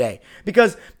second of the day.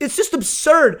 Because it's just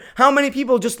absurd how many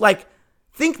people just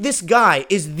think this guy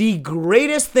is the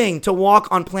greatest thing to walk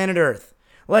on planet Earth.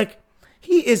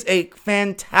 He is a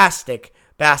fantastic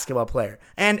basketball player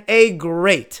and a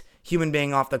great human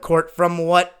being off the court from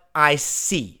what I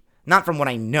see. Not from what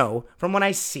I know, from what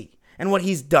I see and what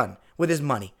he's done with his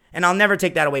money. And I'll never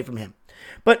take that away from him.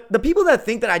 But the people that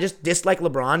think that I just dislike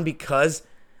LeBron because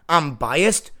I'm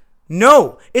biased,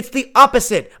 no, it's the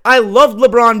opposite. I loved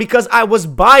LeBron because I was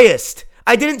biased.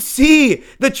 I didn't see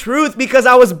the truth because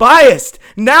I was biased.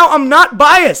 Now I'm not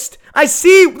biased. I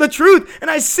see the truth, and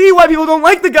I see why people don't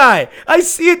like the guy. I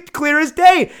see it clear as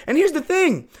day. And here's the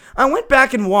thing. I went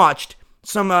back and watched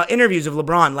some interviews of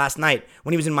LeBron last night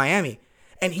when he was in Miami,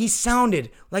 and he sounded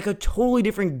like a totally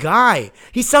different guy.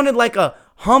 He sounded like a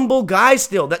humble guy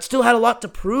that still had a lot to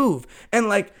prove,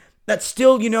 and that's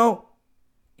still,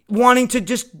 wanting to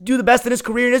just do the best in his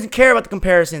career. He doesn't care about the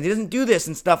comparisons. He doesn't do this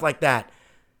and stuff like that.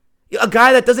 A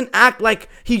guy that doesn't act like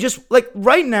he just,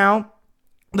 right now,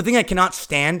 the thing I cannot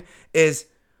stand is,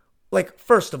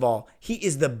 first of all, he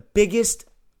is the biggest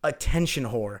attention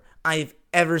whore I've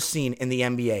ever seen in the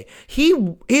NBA.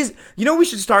 We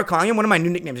should start calling him one of my new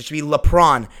nicknames. It should be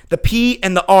LePron. The P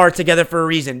and the R together for a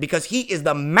reason, because he is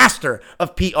the master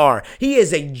of PR. He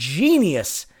is a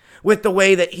genius with the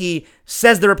way that he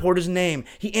says the reporter's name.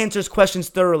 He answers questions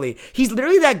thoroughly. He's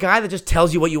literally that guy that just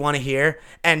tells you what you want to hear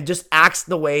and just acts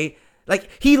the way,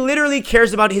 he literally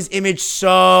cares about his image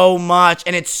so much,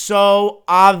 and it's so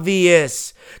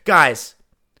obvious. Guys,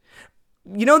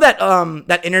 you know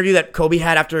that interview that Kobe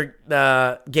had after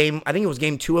the game, I think it was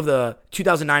game 2 of the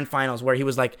 2009 finals, where he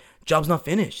was like, job's not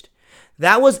finished.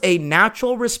 That was a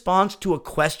natural response to a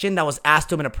question that was asked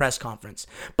to him in a press conference.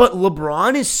 But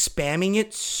LeBron is spamming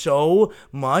it so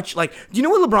much. Do you know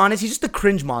what LeBron is? He's just a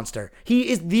cringe monster. He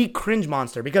is the cringe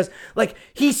monster because,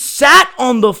 he sat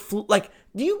on the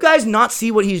Do you guys not see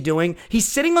what he's doing? He's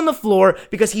sitting on the floor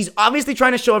because he's obviously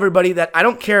trying to show everybody that I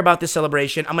don't care about this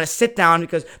celebration. I'm going to sit down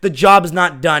because the job's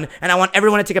not done and I want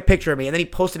everyone to take a picture of me. And then he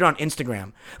posted it on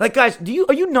Instagram. Like, guys,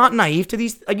 are you not naive to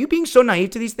these? Are you being so naive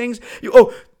to these things?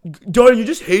 Darn, you're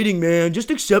just hating, man. Just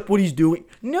accept what he's doing.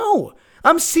 No,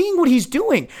 I'm seeing what he's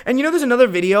doing. And there's another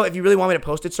video, if you really want me to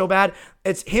post it so bad.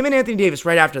 It's him and Anthony Davis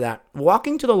right after that,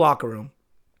 walking to the locker room.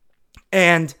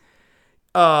 And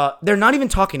they're not even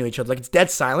talking to each other. Like, it's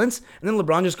dead silence. And then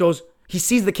LeBron just goes, he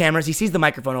sees the cameras, he sees the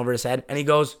microphone over his head, and he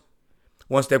goes,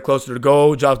 one step closer to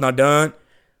go, job's not done.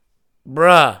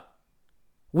 Bruh,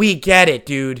 we get it,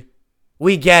 dude.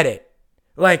 We get it.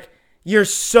 Like, you're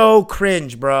so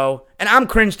cringe, bro. And I'm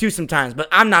cringe too sometimes, but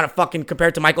I'm not a fucking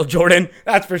compared to Michael Jordan.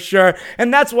 That's for sure.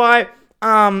 And that's why,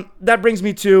 that brings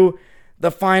me to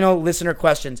the final listener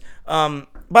questions.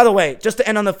 By the way, just to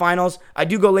end on the finals, I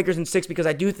do go Lakers in 6 because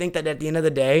I do think that at the end of the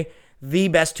day, the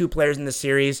best 2 players in the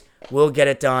series will get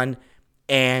it done.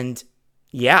 And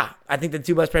yeah, I think the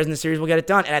 2 best players in the series will get it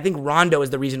done. And I think Rondo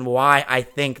is the reason why I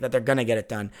think that they're going to get it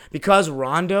done. Because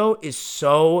Rondo is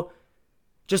so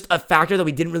just a factor that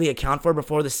we didn't really account for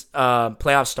before this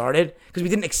playoff started, because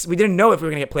we didn't know if we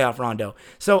were going to get playoff Rondo.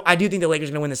 So I do think the Lakers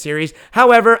are going to win the series.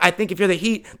 However, I think if you're the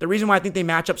Heat, the reason why I think they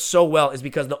match up so well is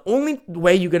because the only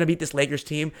way you're going to beat this Lakers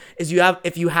team is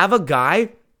if you have a guy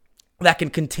that can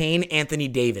contain Anthony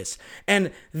Davis.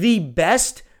 And the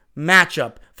best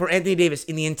matchup for Anthony Davis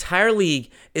in the entire league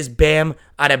is Bam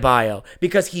Adebayo,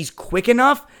 because he's quick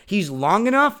enough, he's long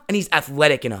enough, and he's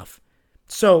athletic enough.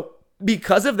 So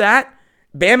because of that,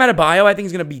 Bam Adebayo, I think,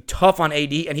 is going to be tough on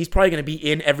AD, and he's probably going to be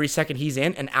in every second he's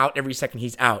in and out every second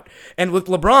he's out. And with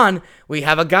LeBron, we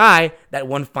have a guy that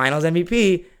won Finals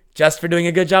MVP just for doing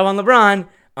a good job on LeBron,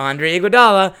 Andre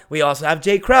Iguodala. We also have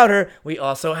Jay Crowder. We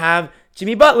also have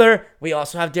Jimmy Butler. We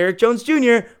also have Derrick Jones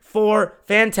Jr., 4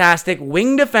 fantastic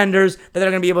wing defenders that are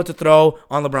going to be able to throw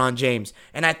on LeBron James.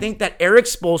 And I think that Eric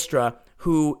Spoelstra,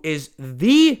 who is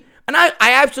and I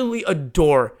absolutely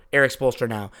adore Eric Spoelstra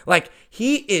now. Like,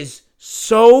 he is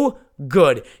so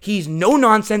good. He's no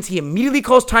nonsense. He immediately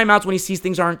calls timeouts when he sees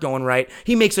things aren't going right.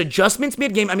 He makes adjustments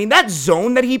mid-game. I mean, that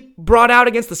zone that he brought out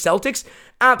against the Celtics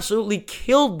absolutely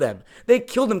killed them. They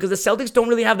killed them because the Celtics don't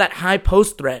really have that high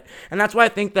post threat. And that's why I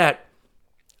think that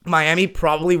Miami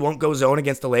probably won't go zone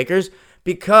against the Lakers,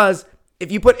 because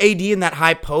if you put AD in that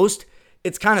high post,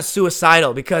 it's kind of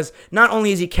suicidal, because not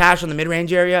only is he cash on the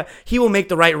mid-range area, he will make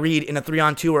the right read in a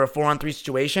 3-on-2 or a 4-on-3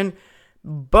 situation,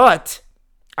 but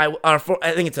I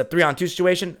think it's a 3-on-2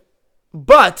 situation,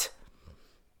 but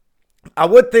I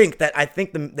would think that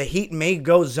the Heat may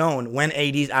go zone when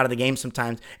AD's out of the game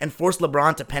sometimes and force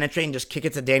LeBron to penetrate and just kick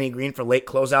it to Danny Green for late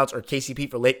closeouts, or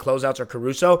KCP for late closeouts, or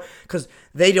Caruso, because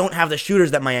they don't have the shooters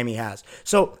that Miami has.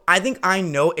 So I think I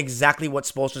know exactly what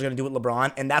Spoelstra's going to do with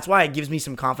LeBron, and that's why it gives me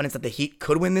some confidence that the Heat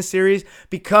could win this series,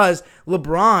 because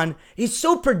LeBron, he's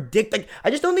so predictable. I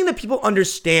just don't think that people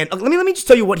understand. Let me just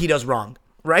tell you what he does wrong,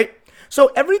 right? So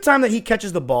every time that he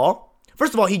catches the ball,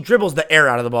 first of all, he dribbles the air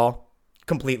out of the ball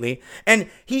completely, and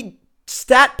he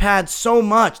stat pads so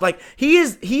much. Like, he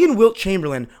and Wilt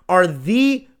Chamberlain are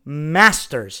the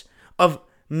masters of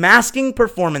masking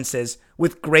performances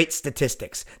with great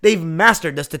statistics. They've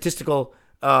mastered the statistical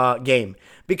game,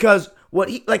 because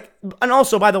and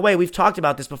also, by the way, we've talked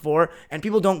about this before, and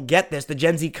people don't get this, the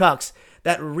Gen Z cucks,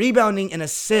 that rebounding and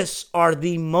assists are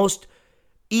the most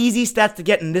easy stats to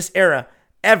get in this era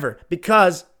ever,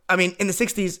 because, I mean, in the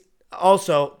 60s,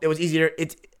 also, it was easier.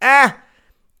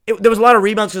 There was a lot of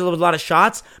rebounds because there was a lot of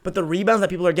shots, but the rebounds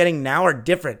that people are getting now are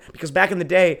different, because back in the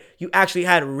day, you actually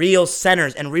had real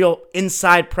centers and real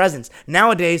inside presence.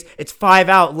 Nowadays, it's 5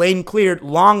 out, lane cleared,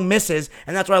 long misses,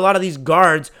 and that's why a lot of these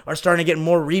guards are starting to get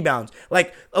more rebounds.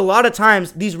 Like, a lot of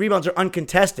times, these rebounds are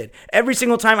uncontested. Every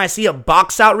single time I see a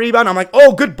box out rebound, I'm like,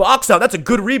 oh, good box out, that's a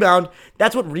good rebound.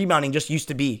 That's what rebounding just used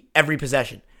to be every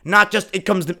possession. Not just, it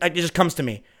just comes to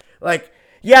me. Like,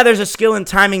 yeah, there's a skill in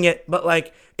timing it, but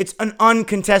like, it's an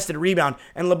uncontested rebound.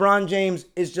 And LeBron James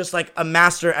is just like a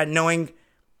master at knowing,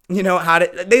 how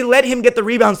to, they let him get the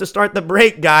rebounds to start the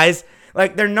break, guys.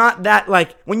 Like, they're not that,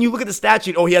 like, when you look at the stat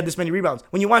sheet, oh, he had this many rebounds.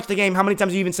 When you watch the game, how many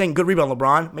times are you even saying good rebound,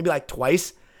 LeBron? Maybe like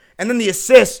twice. And then the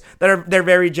assists that they're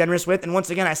very generous with. And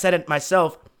once again, I said it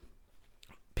myself,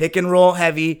 pick and roll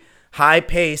heavy, high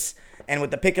pace. And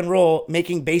with the pick and roll,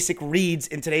 making basic reads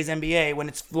in today's NBA when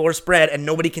it's floor spread and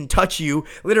nobody can touch you,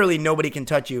 literally nobody can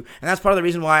touch you. And that's part of the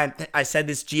reason why I said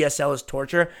this GSL is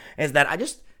torture, is that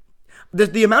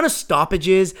the amount of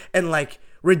stoppages and like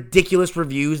ridiculous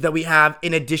reviews that we have,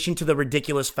 in addition to the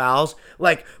ridiculous fouls,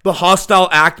 like the hostile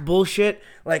act bullshit,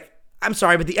 like, I'm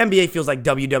sorry, but the NBA feels like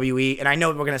WWE, and I know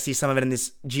we're going to see some of it in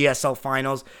this GSL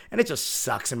finals, and it just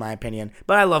sucks in my opinion.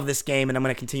 But I love this game, and I'm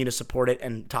going to continue to support it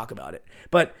and talk about it.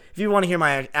 But if you want to hear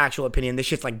my actual opinion, this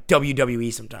shit's like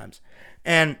WWE sometimes.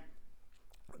 And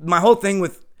my whole thing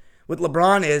with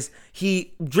LeBron is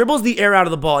he dribbles the air out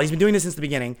of the ball. He's been doing this since the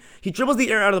beginning. He dribbles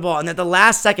the air out of the ball, and at the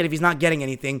last second, if he's not getting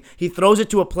anything, he throws it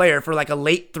to a player for like a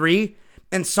late three.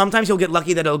 And sometimes he'll get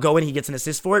lucky that it'll go in, he gets an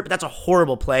assist for it, but that's a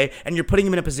horrible play, and you're putting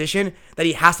him in a position that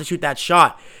he has to shoot that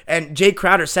shot. And Jay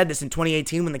Crowder said this in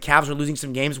 2018 when the Cavs were losing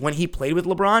some games when he played with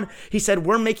LeBron. He said,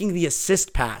 we're making the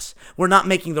assist pass. We're not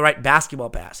making the right basketball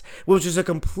pass, which is a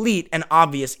complete and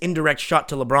obvious indirect shot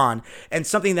to LeBron, and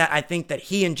something that I think that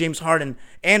he and James Harden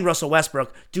and Russell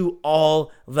Westbrook do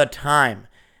all the time.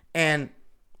 And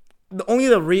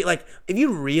if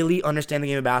you really understand the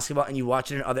game of basketball and you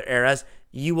watch it in other eras,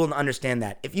 you will understand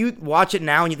that. If you watch it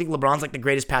now and you think LeBron's like the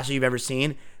greatest passer you've ever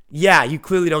seen, yeah, you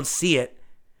clearly don't see it,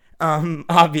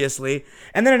 obviously.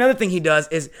 And then another thing he does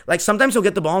is, like, sometimes he'll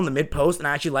get the ball in the mid-post, and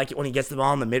I actually like it when he gets the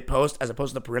ball in the mid-post as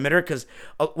opposed to the perimeter, because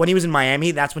when he was in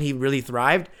Miami, that's when he really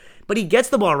thrived. But he gets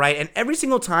the ball right, and every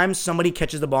single time somebody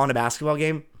catches the ball in a basketball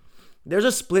game, there's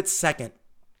a split second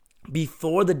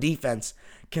before the defense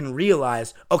can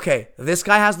realize, okay, this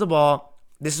guy has the ball,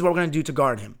 this is what we're going to do to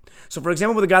guard him. So, for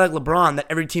example, with a guy like LeBron that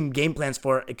every team game plans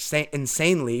for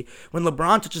insanely, when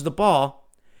LeBron touches the ball,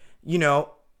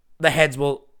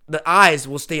 the eyes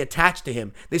will stay attached to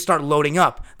him. They start loading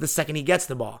up the second he gets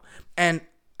the ball. And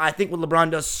I think what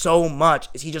LeBron does so much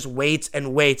is he just waits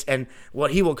and waits, and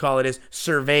what he will call it is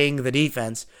surveying the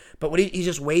defense. But what he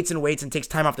just waits and waits and takes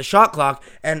time off the shot clock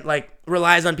and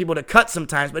relies on people to cut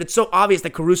sometimes. But it's so obvious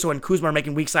that Caruso and Kuzma are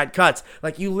making weak side cuts.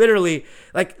 That's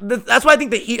why I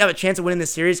think the Heat have a chance of winning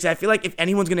this series, because I feel like if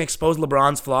anyone's going to expose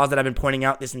LeBron's flaws that I've been pointing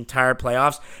out this entire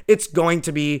playoffs, it's going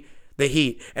to be the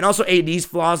Heat. And also AD's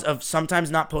flaws of sometimes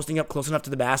not posting up close enough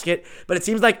to the basket. But it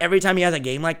seems like every time he has a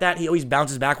game like that, he always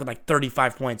bounces back with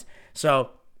 35 points. So,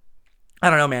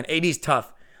 I don't know, man. AD's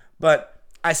tough. But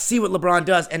I see what LeBron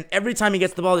does, and every time he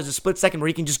gets the ball, there's a split second where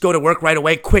he can just go to work right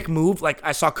away, quick move, like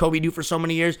I saw Kobe do for so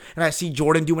many years, and I see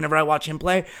Jordan do whenever I watch him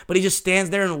play, but he just stands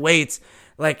there and waits.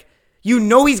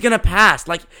 He's going to pass.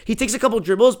 He takes a couple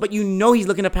dribbles, but he's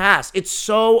looking to pass. It's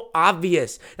so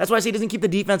obvious. That's why I say he doesn't keep the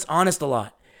defense honest a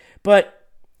lot. But,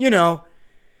 let's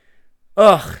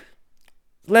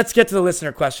get to the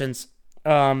listener questions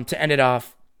to end it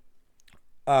off.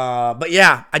 But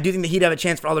yeah, I do think the Heat have a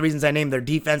chance for all the reasons I named: their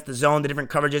defense, the zone, the different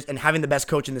coverages, and having the best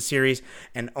coach in the series.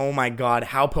 And oh my God,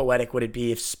 how poetic would it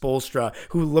be if Spoelstra,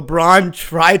 who LeBron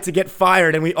tried to get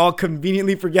fired and we all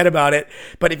conveniently forget about it.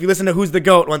 But if you listen to Who's the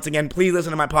GOAT, once again, please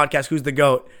listen to my podcast, Who's the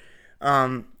GOAT,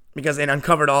 because it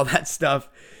uncovered all that stuff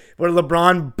where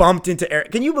LeBron bumped into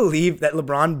Eric. Can you believe that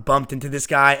LeBron bumped into this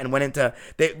guy and went into,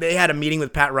 they had a meeting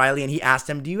with Pat Riley and he asked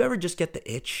him, do you ever just get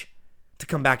the itch to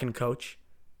come back and coach?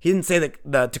 He didn't say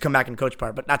the to come back and coach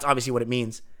part, but that's obviously what it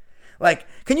means.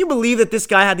 Can you believe that this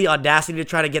guy had the audacity to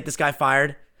try to get this guy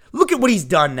fired? Look at what he's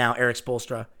done now, Eric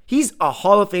Spoelstra. He's a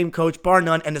Hall of Fame coach, bar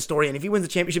none, end of story. And if he wins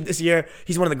the championship this year,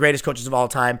 he's one of the greatest coaches of all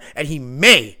time. And he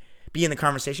may be in the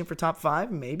conversation for top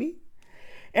 5, maybe.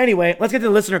 Anyway, let's get to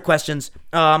the listener questions.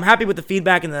 I'm happy with the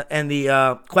feedback and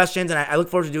the questions, and I look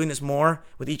forward to doing this more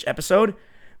with each episode.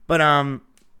 But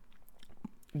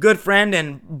good friend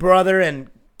and brother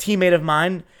and teammate of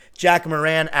mine, Jack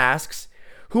Moran, asks,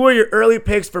 who are your early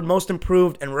picks for most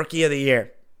improved and rookie of the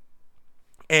year?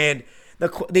 And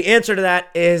the answer to that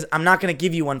is I'm not going to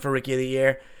give you one for rookie of the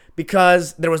year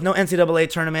because there was no NCAA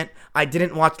tournament. I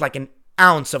didn't watch an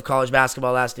ounce of college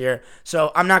basketball last year.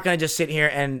 So I'm not going to just sit here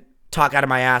and talk out of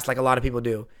my ass like a lot of people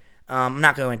do. I'm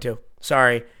not going to.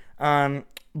 Sorry.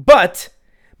 But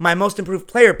my most improved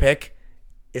player pick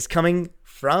is coming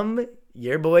from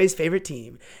your boy's favorite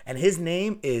team, and his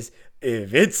name is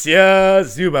Ivica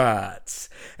Zubac.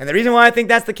 And the reason why I think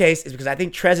that's the case is because I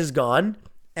think Trez is gone,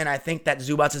 and I think that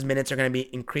Zubac's minutes are going to be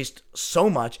increased so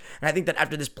much, and I think that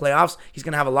after this playoffs, he's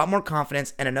going to have a lot more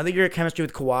confidence and another year of chemistry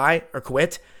with Kawhi,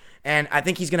 and I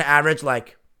think he's going to average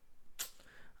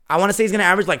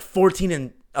 14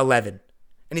 and 11,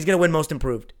 and he's going to win most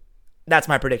improved. That's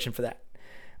my prediction for that.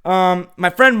 My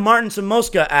friend Martin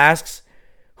Samoska asks,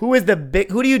 who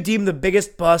do you deem the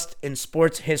biggest bust in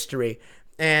sports history?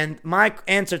 And my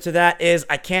answer to that is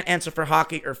I can't answer for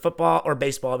hockey or football or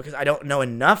baseball because I don't know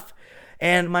enough.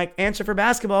 And my answer for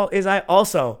basketball is I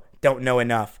also don't know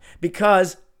enough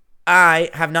because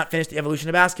I have not finished the evolution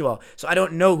of basketball. So I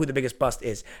don't know who the biggest bust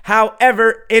is.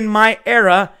 However, in my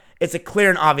era, it's a clear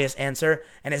and obvious answer,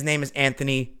 and his name is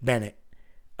Anthony Bennett.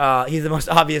 He's the most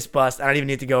obvious bust. I don't even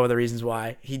need to go over the reasons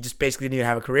why. He just basically didn't even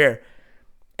have a career.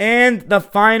 And the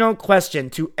final question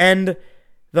to end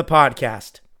the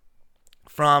podcast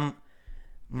from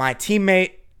my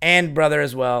teammate and brother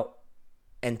as well,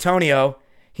 Antonio.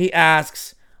 He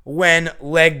asks, when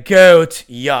Legoat,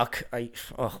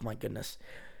 oh my goodness,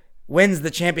 wins the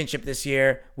championship this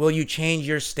year, will you change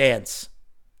your stance?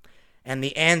 And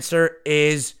the answer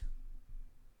is,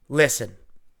 listen.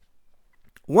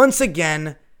 Once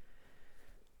again,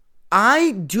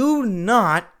 I do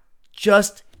not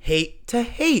just hate to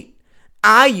hate.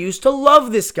 I used to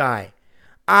love this guy.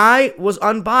 I was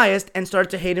unbiased and started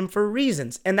to hate him for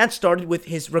reasons. And that started with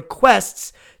his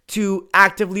requests to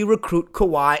actively recruit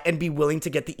Kawhi and be willing to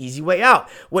get the easy way out.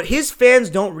 What his fans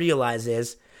don't realize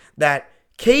is that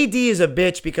KD is a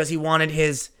bitch because he wanted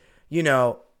his,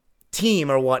 team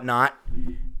or whatnot.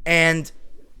 And,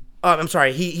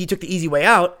 he took the easy way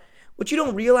out. What you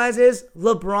don't realize is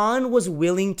LeBron was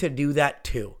willing to do that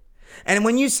too. And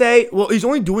when you say, well, he's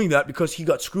only doing that because he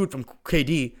got screwed from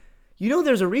KD,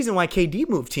 there's a reason why KD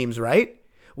moved teams, right?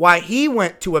 Why he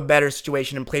went to a better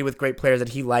situation and played with great players that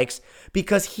he likes,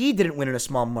 because he didn't win in a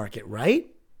small market, right?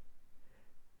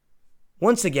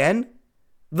 Once again,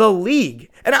 the league.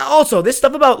 And also, this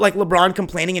stuff about like LeBron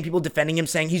complaining and people defending him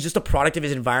saying he's just a product of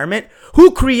his environment.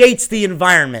 Who creates the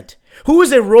environment? Who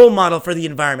is a role model for the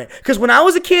environment? Because when I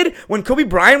was a kid, when Kobe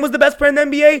Bryant was the best player in the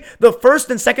NBA, the first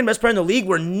and second best player in the league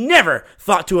were never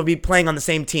thought to be playing on the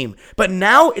same team. But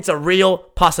now it's a real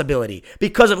possibility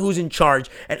because of who's in charge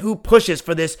and who pushes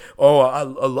for this. Oh, I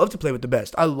love to play with the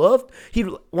best.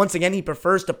 He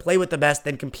prefers to play with the best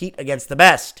than compete against the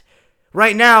best.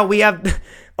 Right now, we have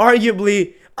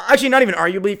actually not even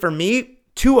arguably for me,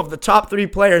 two of the top three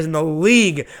players in the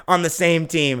league on the same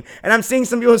team. And I'm seeing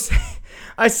some people say,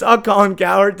 I saw Colin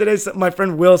Cowherd today. My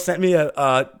friend Will sent me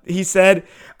he said,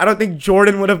 I don't think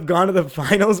Jordan would have gone to the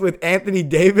finals with Anthony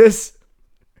Davis.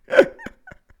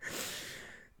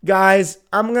 Guys,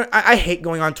 I hate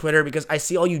going on Twitter because I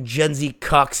see all you Gen Z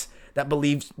cucks that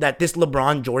believe that this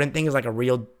LeBron Jordan thing is like a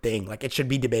real thing. Like it should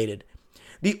be debated.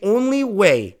 The only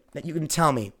way that you can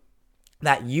tell me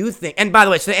that you think, and by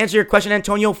the way, so to answer your question,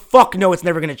 Antonio, fuck no, it's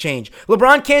never going to change.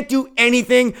 LeBron can't do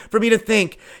anything for me to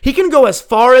think. He can go as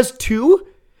far as 2,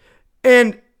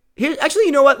 and here, actually,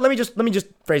 you know what? Let me just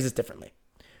phrase this differently.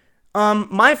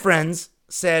 My friends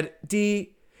said,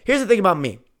 D, here's the thing about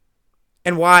me,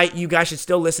 and why you guys should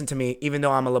still listen to me, even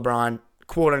though I'm a LeBron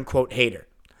quote unquote hater,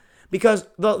 because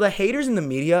the haters in the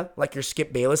media, like your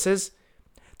Skip Baylesses,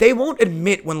 they won't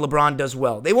admit when LeBron does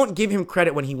well. They won't give him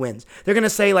credit when he wins. They're going to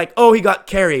say like, oh, he got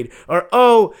carried, or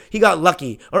oh, he got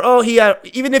lucky, or oh,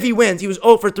 even if he wins, he was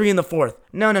 0 for 3 in the fourth.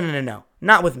 No.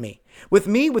 Not with me.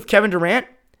 With Kevin Durant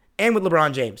and with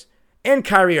LeBron James and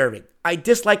Kyrie Irving. I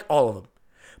dislike all of them.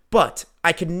 But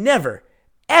I could never,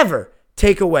 ever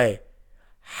take away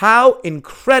how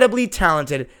incredibly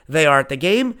talented they are at the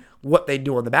game, what they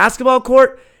do on the basketball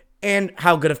court, and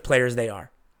how good of players they are.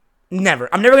 Never.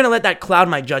 I'm never going to let that cloud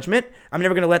my judgment. I'm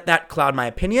never going to let that cloud my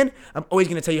opinion. I'm always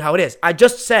going to tell you how it is. I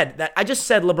just said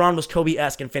LeBron was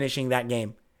Kobe-esque in finishing that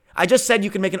game. I just said you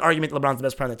can make an argument LeBron's the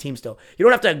best player on the team still. You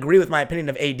don't have to agree with my opinion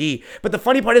of AD. But the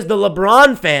funny part is the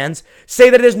LeBron fans say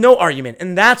that there's no argument.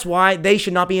 And that's why they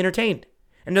should not be entertained.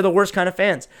 And they're the worst kind of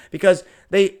fans because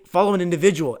they follow an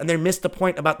individual and they miss the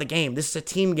point about the game. This is a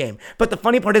team game. But the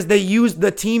funny part is they use the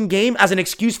team game as an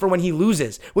excuse for when he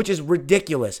loses, which is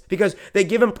ridiculous because they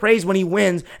give him praise when he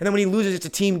wins and then when he loses, it's a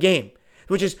team game,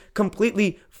 which is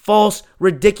completely false,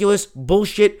 ridiculous,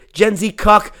 bullshit, Gen Z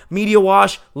cuck, media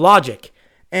wash logic.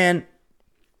 And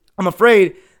I'm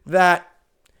afraid that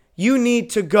you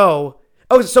need to go.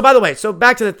 Oh, so by the way, so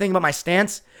back to the thing about my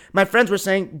stance. My friends were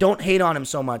saying, don't hate on him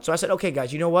so much. So I said, okay,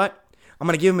 guys, you know what? I'm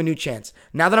going to give him a new chance.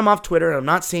 Now that I'm off Twitter and I'm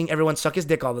not seeing everyone suck his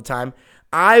dick all the time,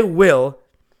 I will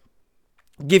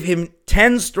give him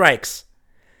 10 strikes.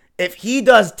 If he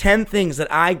does 10 things that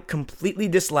I completely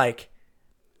dislike,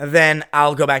 then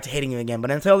I'll go back to hating him again.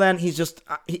 But until then, he's just,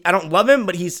 I don't love him,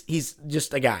 but he's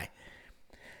just a guy.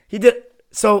 He did,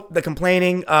 so the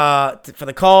complaining for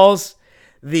the calls,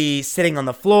 the sitting on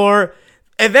the floor,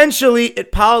 eventually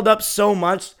it piled up so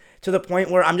much to the point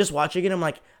where I'm just watching it. I'm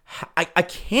like, I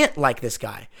can't like this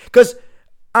guy because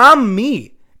I'm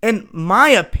me and my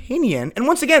opinion. And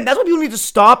once again, that's why people need to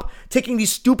stop taking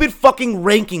these stupid fucking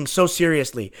rankings so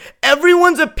seriously.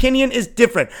 Everyone's opinion is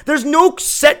different. There's no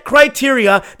set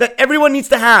criteria that everyone needs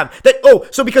to have. That, oh,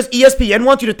 so because ESPN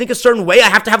wants you to think a certain way, I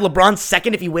have to have LeBron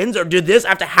second if he wins, or do this, I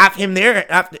have to have him there,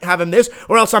 I have to have him this,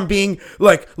 or else I'm being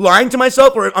like lying to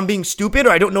myself, or I'm being stupid, or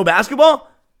I don't know basketball.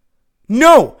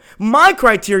 No, my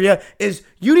criteria is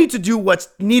you need to do what's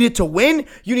needed to win.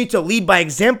 You need to lead by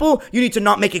example. You need to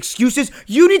not make excuses.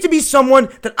 You need to be someone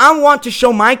that I want to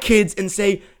show my kids and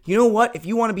say, you know what? If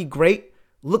you want to be great,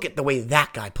 look at the way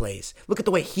that guy plays. Look at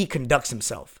the way he conducts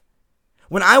himself.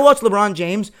 When I watch LeBron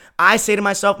James, I say to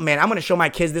myself, man, I'm going to show my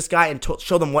kids this guy and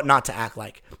show them what not to act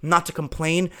like. Not to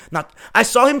complain. I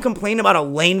saw him complain about a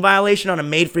lane violation on a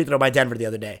made free throw by Denver the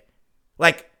other day.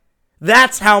 Like,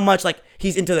 that's how much, like,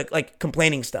 he's into the, like,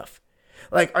 complaining stuff.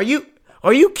 Like, are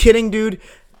you kidding, dude?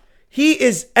 He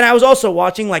is, and I was also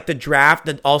watching, like,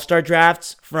 the All-Star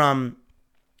drafts from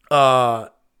 2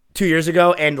 years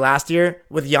ago and last year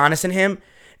with Giannis and him,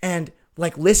 and,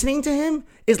 like, listening to him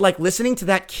is like listening to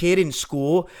that kid in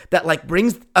school that, like,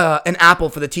 brings an apple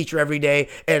for the teacher every day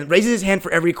and raises his hand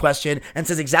for every question and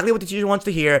says exactly what the teacher wants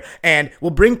to hear and will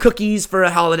bring cookies for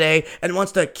a holiday and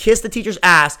wants to kiss the teacher's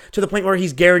ass to the point where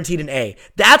he's guaranteed an A.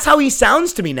 That's how he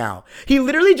sounds to me now. He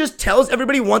literally just tells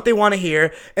everybody what they want to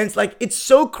hear, and it's like, it's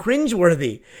so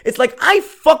cringeworthy. It's like, I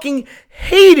fucking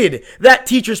hated that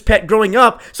teacher's pet growing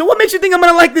up. So what makes you think I'm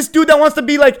gonna like this dude that wants to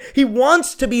be like, he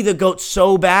wants to be the GOAT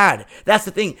so bad. That's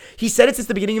the thing. He said it since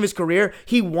the beginning of his career.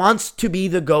 He wants to be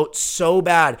the GOAT so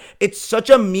bad. It's such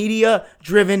a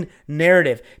media-driven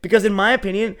narrative. Because in my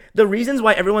opinion, the reasons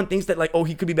why everyone thinks that, like, oh,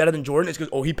 he could be better than Jordan is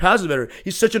because, oh, he passes better.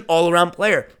 He's such an all-around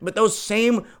player. But those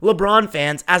same LeBron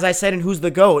fans, as I said in Who's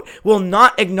the GOAT, will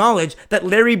not acknowledge that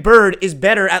Larry Bird is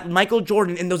better at Michael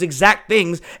Jordan in those exact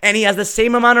things, and he has the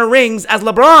same amount of rings as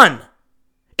LeBron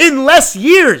in less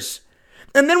years.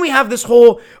 And then we have this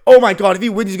whole, oh my God, if he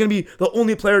wins, he's going to be the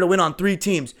only player to win on 3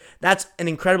 teams. That's an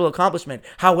incredible accomplishment.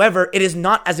 However, it is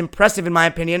not as impressive, in my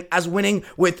opinion, as winning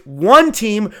with one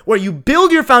team where you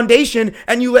build your foundation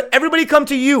and you let everybody come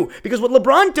to you. Because what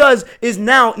LeBron does is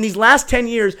now, in these last 10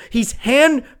 years, he's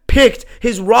handpicked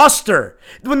his roster.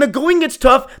 When the going gets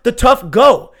tough, the tough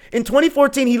go. In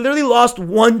 2014, he literally lost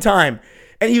one time.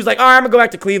 And he was like, all right, I'm going to go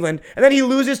back to Cleveland. And then he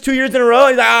loses 2 years in a row.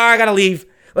 And he's like, I got to leave.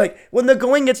 Like, when the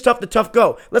going gets tough, the tough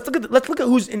go. Let's look at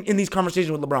who's in these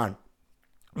conversations with LeBron.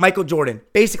 Michael Jordan,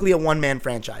 basically a one-man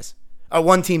franchise. A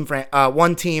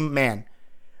one-team man.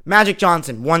 Magic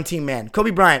Johnson, one-team man.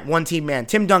 Kobe Bryant, one-team man.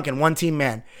 Tim Duncan, one-team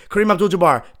man. Kareem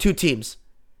Abdul-Jabbar, 2 teams.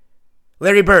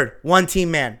 Larry Bird, one-team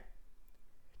man.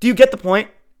 Do you get the point?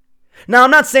 Now,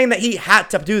 I'm not saying that he had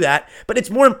to do that, but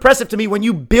it's more impressive to me when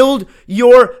you build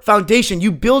your foundation.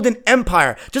 You build an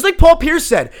empire. Just like Paul Pierce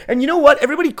said. And you know what?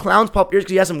 Everybody clowns Paul Pierce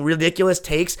because he has some ridiculous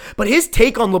takes, but his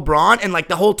take on LeBron and, like,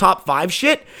 the whole top 5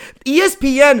 shit,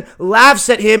 ESPN laughs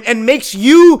at him and makes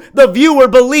you, the viewer,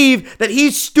 believe that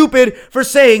he's stupid for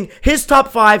saying his top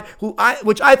 5,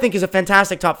 which I think is a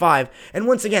fantastic top 5. And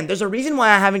once again, there's a reason why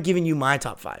I haven't given you my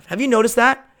top 5. Have you noticed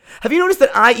that? Have you noticed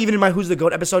that I, even in my Who's the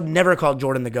GOAT episode, never called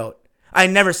Jordan the GOAT? I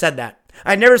never said that.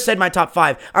 I never said my top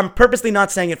 5. I'm purposely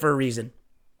not saying it for a reason.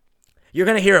 You're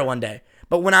going to hear it one day.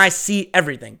 But when I see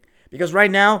everything. Because right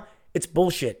now, it's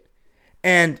bullshit.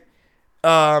 And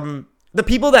the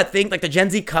people that think, like the Gen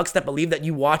Z cucks that believe that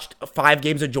you watched 5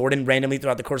 games of Jordan randomly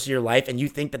throughout the course of your life and you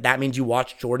think that means you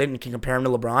watched Jordan and can compare him to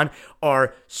LeBron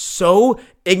are so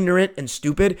ignorant and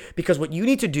stupid. Because what you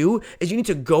need to do is you need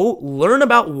to go learn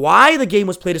about why the game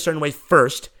was played a certain way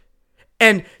first.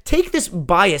 And take this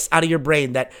bias out of your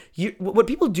brain that what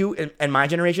people do in my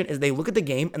generation is they look at the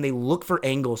game and they look for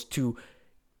angles to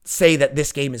say that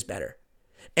this game is better.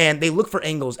 And they look for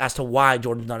angles as to why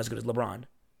Jordan's not as good as LeBron.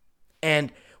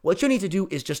 And what you need to do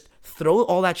is just throw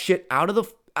all that shit out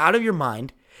of your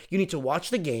mind. You need to watch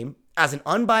the game as an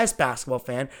unbiased basketball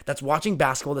fan that's watching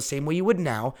basketball the same way you would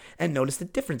now and notice the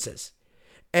differences.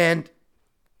 And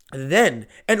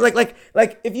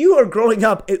like if you are growing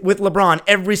up with LeBron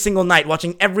every single night,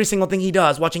 watching every single thing he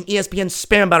does, watching ESPN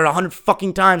spam about it 100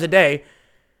 fucking times a day,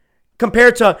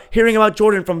 compared to hearing about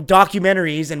Jordan from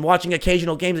documentaries and watching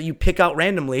occasional games that you pick out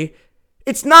randomly,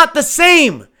 it's not the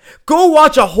same. Go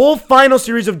watch a whole final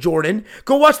series of Jordan.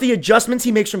 Go watch the adjustments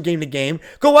he makes from game to game.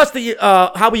 Go watch the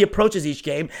how he approaches each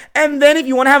game. And then if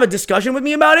you want to have a discussion with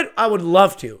me about it, I would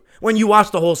love to when you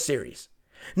watch the whole series.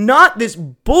 Not this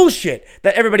bullshit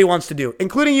that everybody wants to do,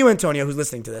 including you, Antonio, who's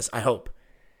listening to this, I hope.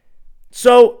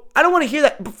 So, I don't want to hear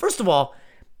that. But first of all,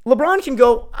 LeBron can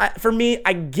go, for me,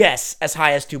 I guess, as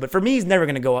high as 2. But for me, he's never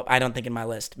going to go up, I don't think, in my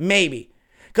list. Maybe.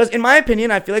 Because in my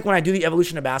opinion, I feel like when I do the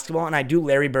evolution of basketball and I do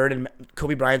Larry Bird and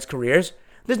Kobe Bryant's careers,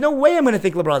 there's no way I'm going to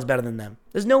think LeBron's better than them.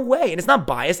 There's no way. And it's not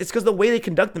biased. It's because the way they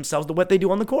conduct themselves, what they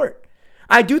do on the court.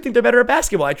 I do think they're better at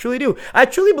basketball. I truly do. I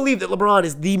truly believe that LeBron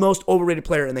is the most overrated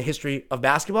player in the history of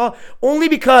basketball, only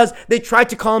because they tried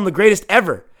to call him the greatest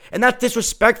ever. And that's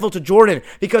disrespectful to Jordan,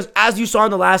 because as you saw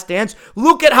in The Last Dance,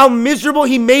 look at how miserable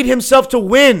he made himself to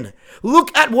win.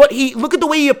 Look at the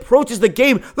way he approaches the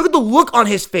game. Look at the look on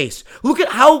his face. Look at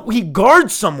how he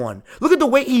guards someone. Look at the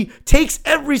way he takes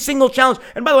every single challenge.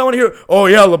 And by the way, I want to hear, oh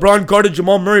yeah, LeBron guarded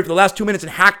Jamal Murray for the last 2 minutes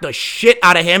and hacked the shit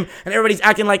out of him. And everybody's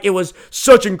acting like it was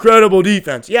such incredible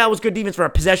defense. Yeah, it was good defense for a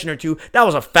possession or two. That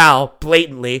was a foul,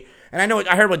 blatantly. And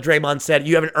I heard what Draymond said.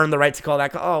 You haven't earned the right to call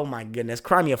that. Oh my goodness.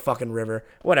 Cry me a fucking river.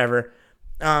 Whatever.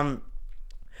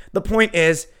 The point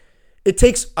is, it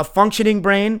takes a functioning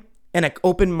brain and an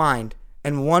open mind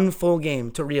and one full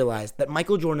game to realize that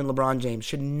Michael Jordan and LeBron James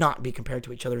should not be compared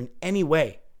to each other in any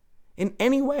way. In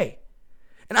any way.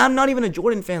 And I'm not even a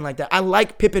Jordan fan like that. I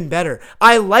like Pippen better.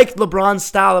 I like LeBron's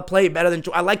style of play better than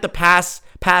Jordan. I like the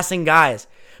passing guys.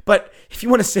 But if you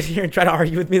want to sit here and try to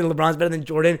argue with me that LeBron's better than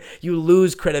Jordan, you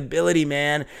lose credibility,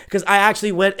 man. Because I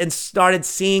actually went and started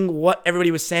seeing what everybody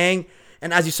was saying.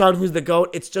 And as you saw in Who's the GOAT,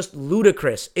 it's just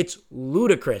ludicrous. It's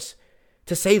ludicrous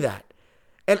to say that.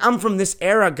 And I'm from this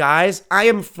era, guys. I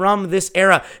am from this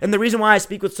era. And the reason why I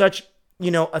speak with such,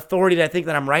 authority that I think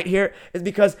that I'm right here is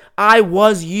because I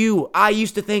was you. I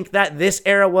used to think that this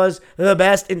era was the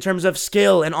best in terms of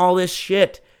skill and all this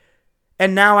shit.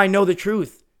 And now I know the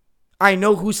truth. I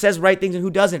know who says right things and who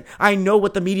doesn't. I know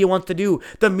what the media wants to do.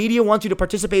 The media wants you to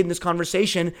participate in this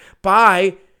conversation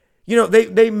by,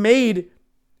 they made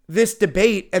this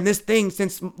debate and this thing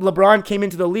since LeBron came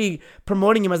into the league,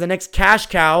 promoting him as the next cash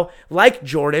cow like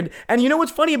Jordan. And you know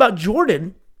what's funny about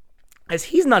Jordan is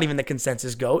he's not even the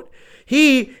consensus GOAT.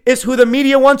 He is who the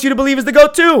media wants you to believe is the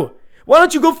GOAT too. Why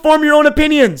don't you go form your own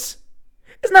opinions?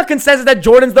 It's not consensus that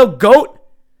Jordan's the GOAT.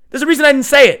 There's a reason I didn't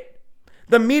say it.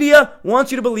 The media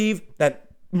wants you to believe that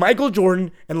Michael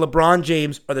Jordan and LeBron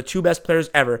James are the two best players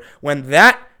ever, when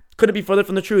that couldn't be further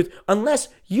from the truth, unless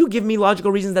you give me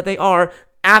logical reasons that they are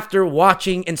after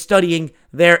watching and studying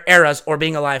their eras or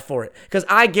being alive for it. Because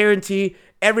I guarantee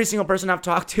every single person I've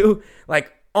talked to,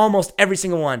 like almost every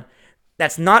single one,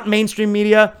 that's not mainstream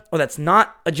media or that's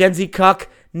not a Gen Z cuck,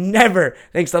 never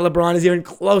thinks that LeBron is even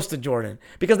close to Jordan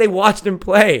because they watched him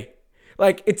play.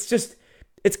 Like, it's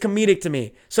comedic to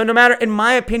me. So no matter, in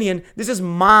my opinion, this is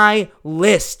my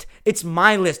list. It's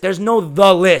my list. There's no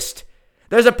the list.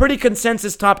 There's a pretty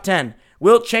consensus top 10.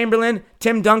 Wilt Chamberlain,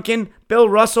 Tim Duncan, Bill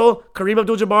Russell, Kareem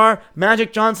Abdul-Jabbar,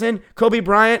 Magic Johnson, Kobe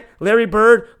Bryant, Larry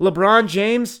Bird, LeBron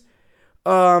James,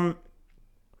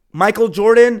 Michael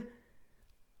Jordan,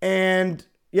 and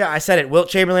yeah, I said it. Wilt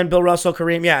Chamberlain, Bill Russell,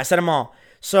 Kareem. Yeah, I said them all.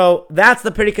 So that's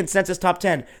the pretty consensus top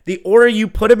 10. The order you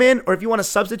put them in, or if you want to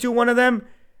substitute one of them,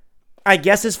 I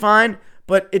guess is fine,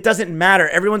 but it doesn't matter.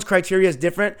 Everyone's criteria is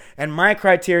different, and my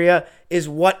criteria is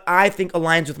what I think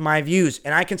aligns with my views.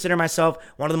 And I consider myself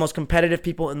one of the most competitive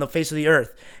people in the face of the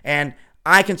earth. And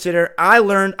I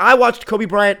watched Kobe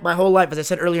Bryant my whole life, as I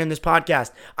said earlier in this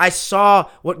podcast. I saw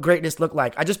what greatness looked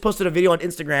like. I just posted a video on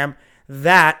Instagram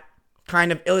that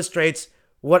kind of illustrates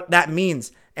what that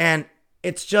means. And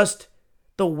it's just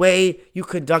the way you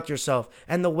conduct yourself.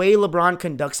 And the way LeBron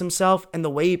conducts himself and the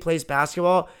way he plays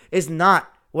basketball is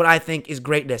not what I think is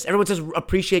greatness. Everyone says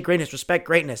appreciate greatness, respect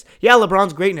greatness. Yeah,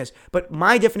 LeBron's greatness, but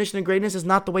my definition of greatness is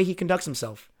not the way he conducts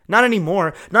himself. Not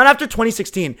anymore. Not after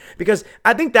 2016. Because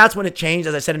I think that's when it changed,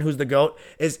 as I said in Who's the GOAT,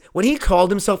 is when he called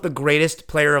himself the greatest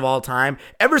player of all time.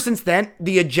 Ever since then,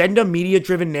 the agenda,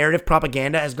 media-driven narrative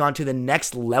propaganda has gone to the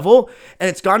next level, and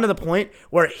it's gone to the point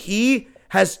where he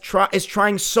is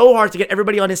trying so hard to get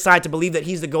everybody on his side to believe that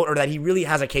he's the GOAT or that he really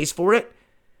has a case for it.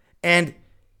 And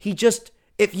he just,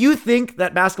 if you think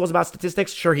that basketball is about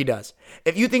statistics, sure he does.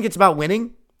 If you think it's about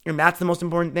winning, and that's the most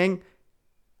important thing,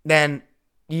 then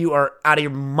you are out of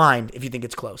your mind if you think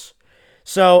it's close.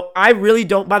 So I really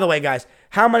don't, by the way, guys,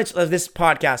 how much of this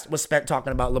podcast was spent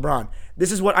talking about LeBron?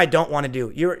 This is what I don't want to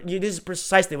do. This is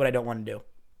precisely what I don't want to do.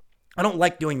 I don't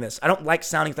like doing this. I don't like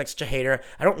sounding like such a hater.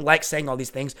 I don't like saying all these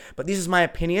things, but this is my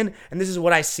opinion, and this is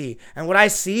what I see. And what I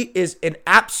see is an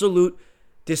absolute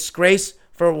disgrace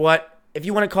for what, if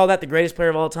you want to call that the greatest player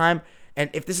of all time, and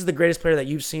if this is the greatest player that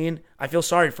you've seen, I feel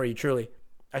sorry for you, truly.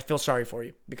 I feel sorry for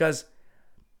you, because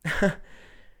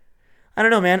I don't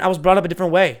know, man. I was brought up a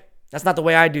different way. That's not the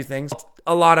way I do things.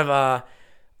 A lot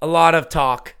of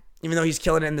talk, even though he's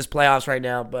killing it in this playoffs right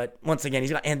now. But once again,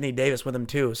 he's got Anthony Davis with him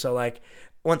too. So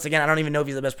once again, I don't even know if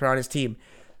he's the best player on his team.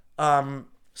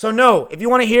 So no, if you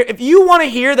want to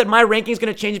hear that my ranking is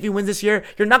going to change if he wins this year,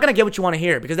 you're not going to get what you want to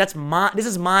hear, because this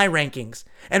is my rankings,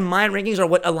 and my rankings are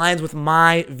what aligns with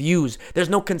my views. There's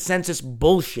no consensus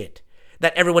bullshit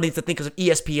that everyone needs to think of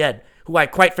ESPN, who I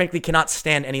quite frankly cannot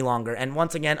stand any longer. And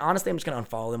once again, honestly, I'm just going to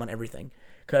unfollow them on everything,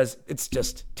 because it's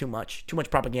just too much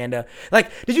propaganda.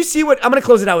 Did you see what, I'm going to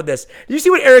close it out with this. Did you see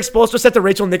what Eric Spoelstra said to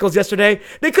Rachel Nichols yesterday?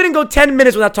 They couldn't go 10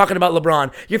 minutes without talking about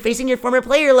LeBron. You're facing your former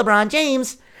player, LeBron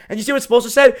James. And you see what Spoelstra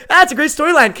said? That's a great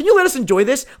storyline. Can you let us enjoy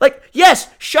this? Like, yes,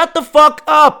 shut the fuck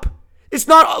up. It's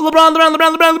not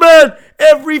LeBron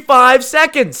every 5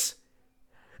 seconds.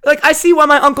 Like, I see why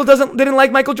my uncle didn't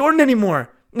like Michael Jordan anymore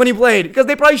when he played, because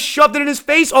they probably shoved it in his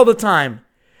face all the time.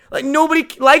 Like, nobody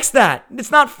likes that.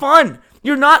 It's not fun.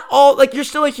 You're not all, like, you're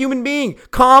still a human being.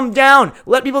 Calm down.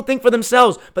 Let people think for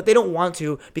themselves. But they don't want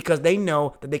to, because they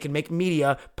know that they can make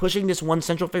media pushing this one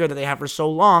central figure that they have for so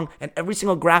long, and every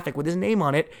single graphic with his name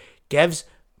on it gives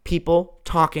people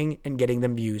talking and getting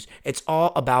them views. It's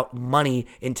all about money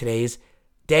in today's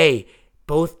day,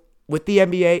 both with the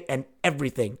NBA and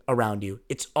everything around you.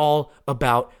 It's all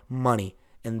about money.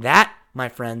 And that, my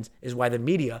friends, is why the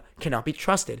media cannot be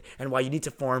trusted and why you need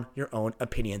to form your own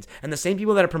opinions. And the same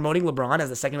people that are promoting LeBron as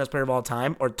the second best player of all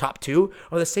time or top 2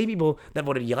 are the same people that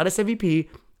voted Giannis MVP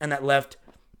and that left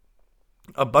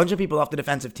a bunch of people off the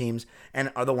defensive teams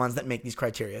and are the ones that make these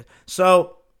criteria.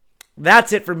 So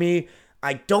that's it for me.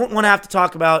 I don't want to have to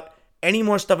talk about any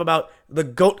more stuff about the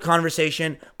GOAT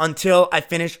conversation until I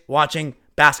finish watching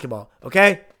basketball,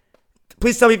 okay?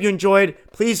 Please tell me if you enjoyed.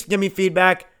 Please give me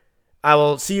feedback. I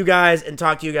will see you guys and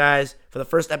talk to you guys for the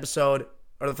first episode,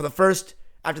 or after the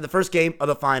first game of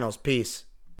the finals. Peace.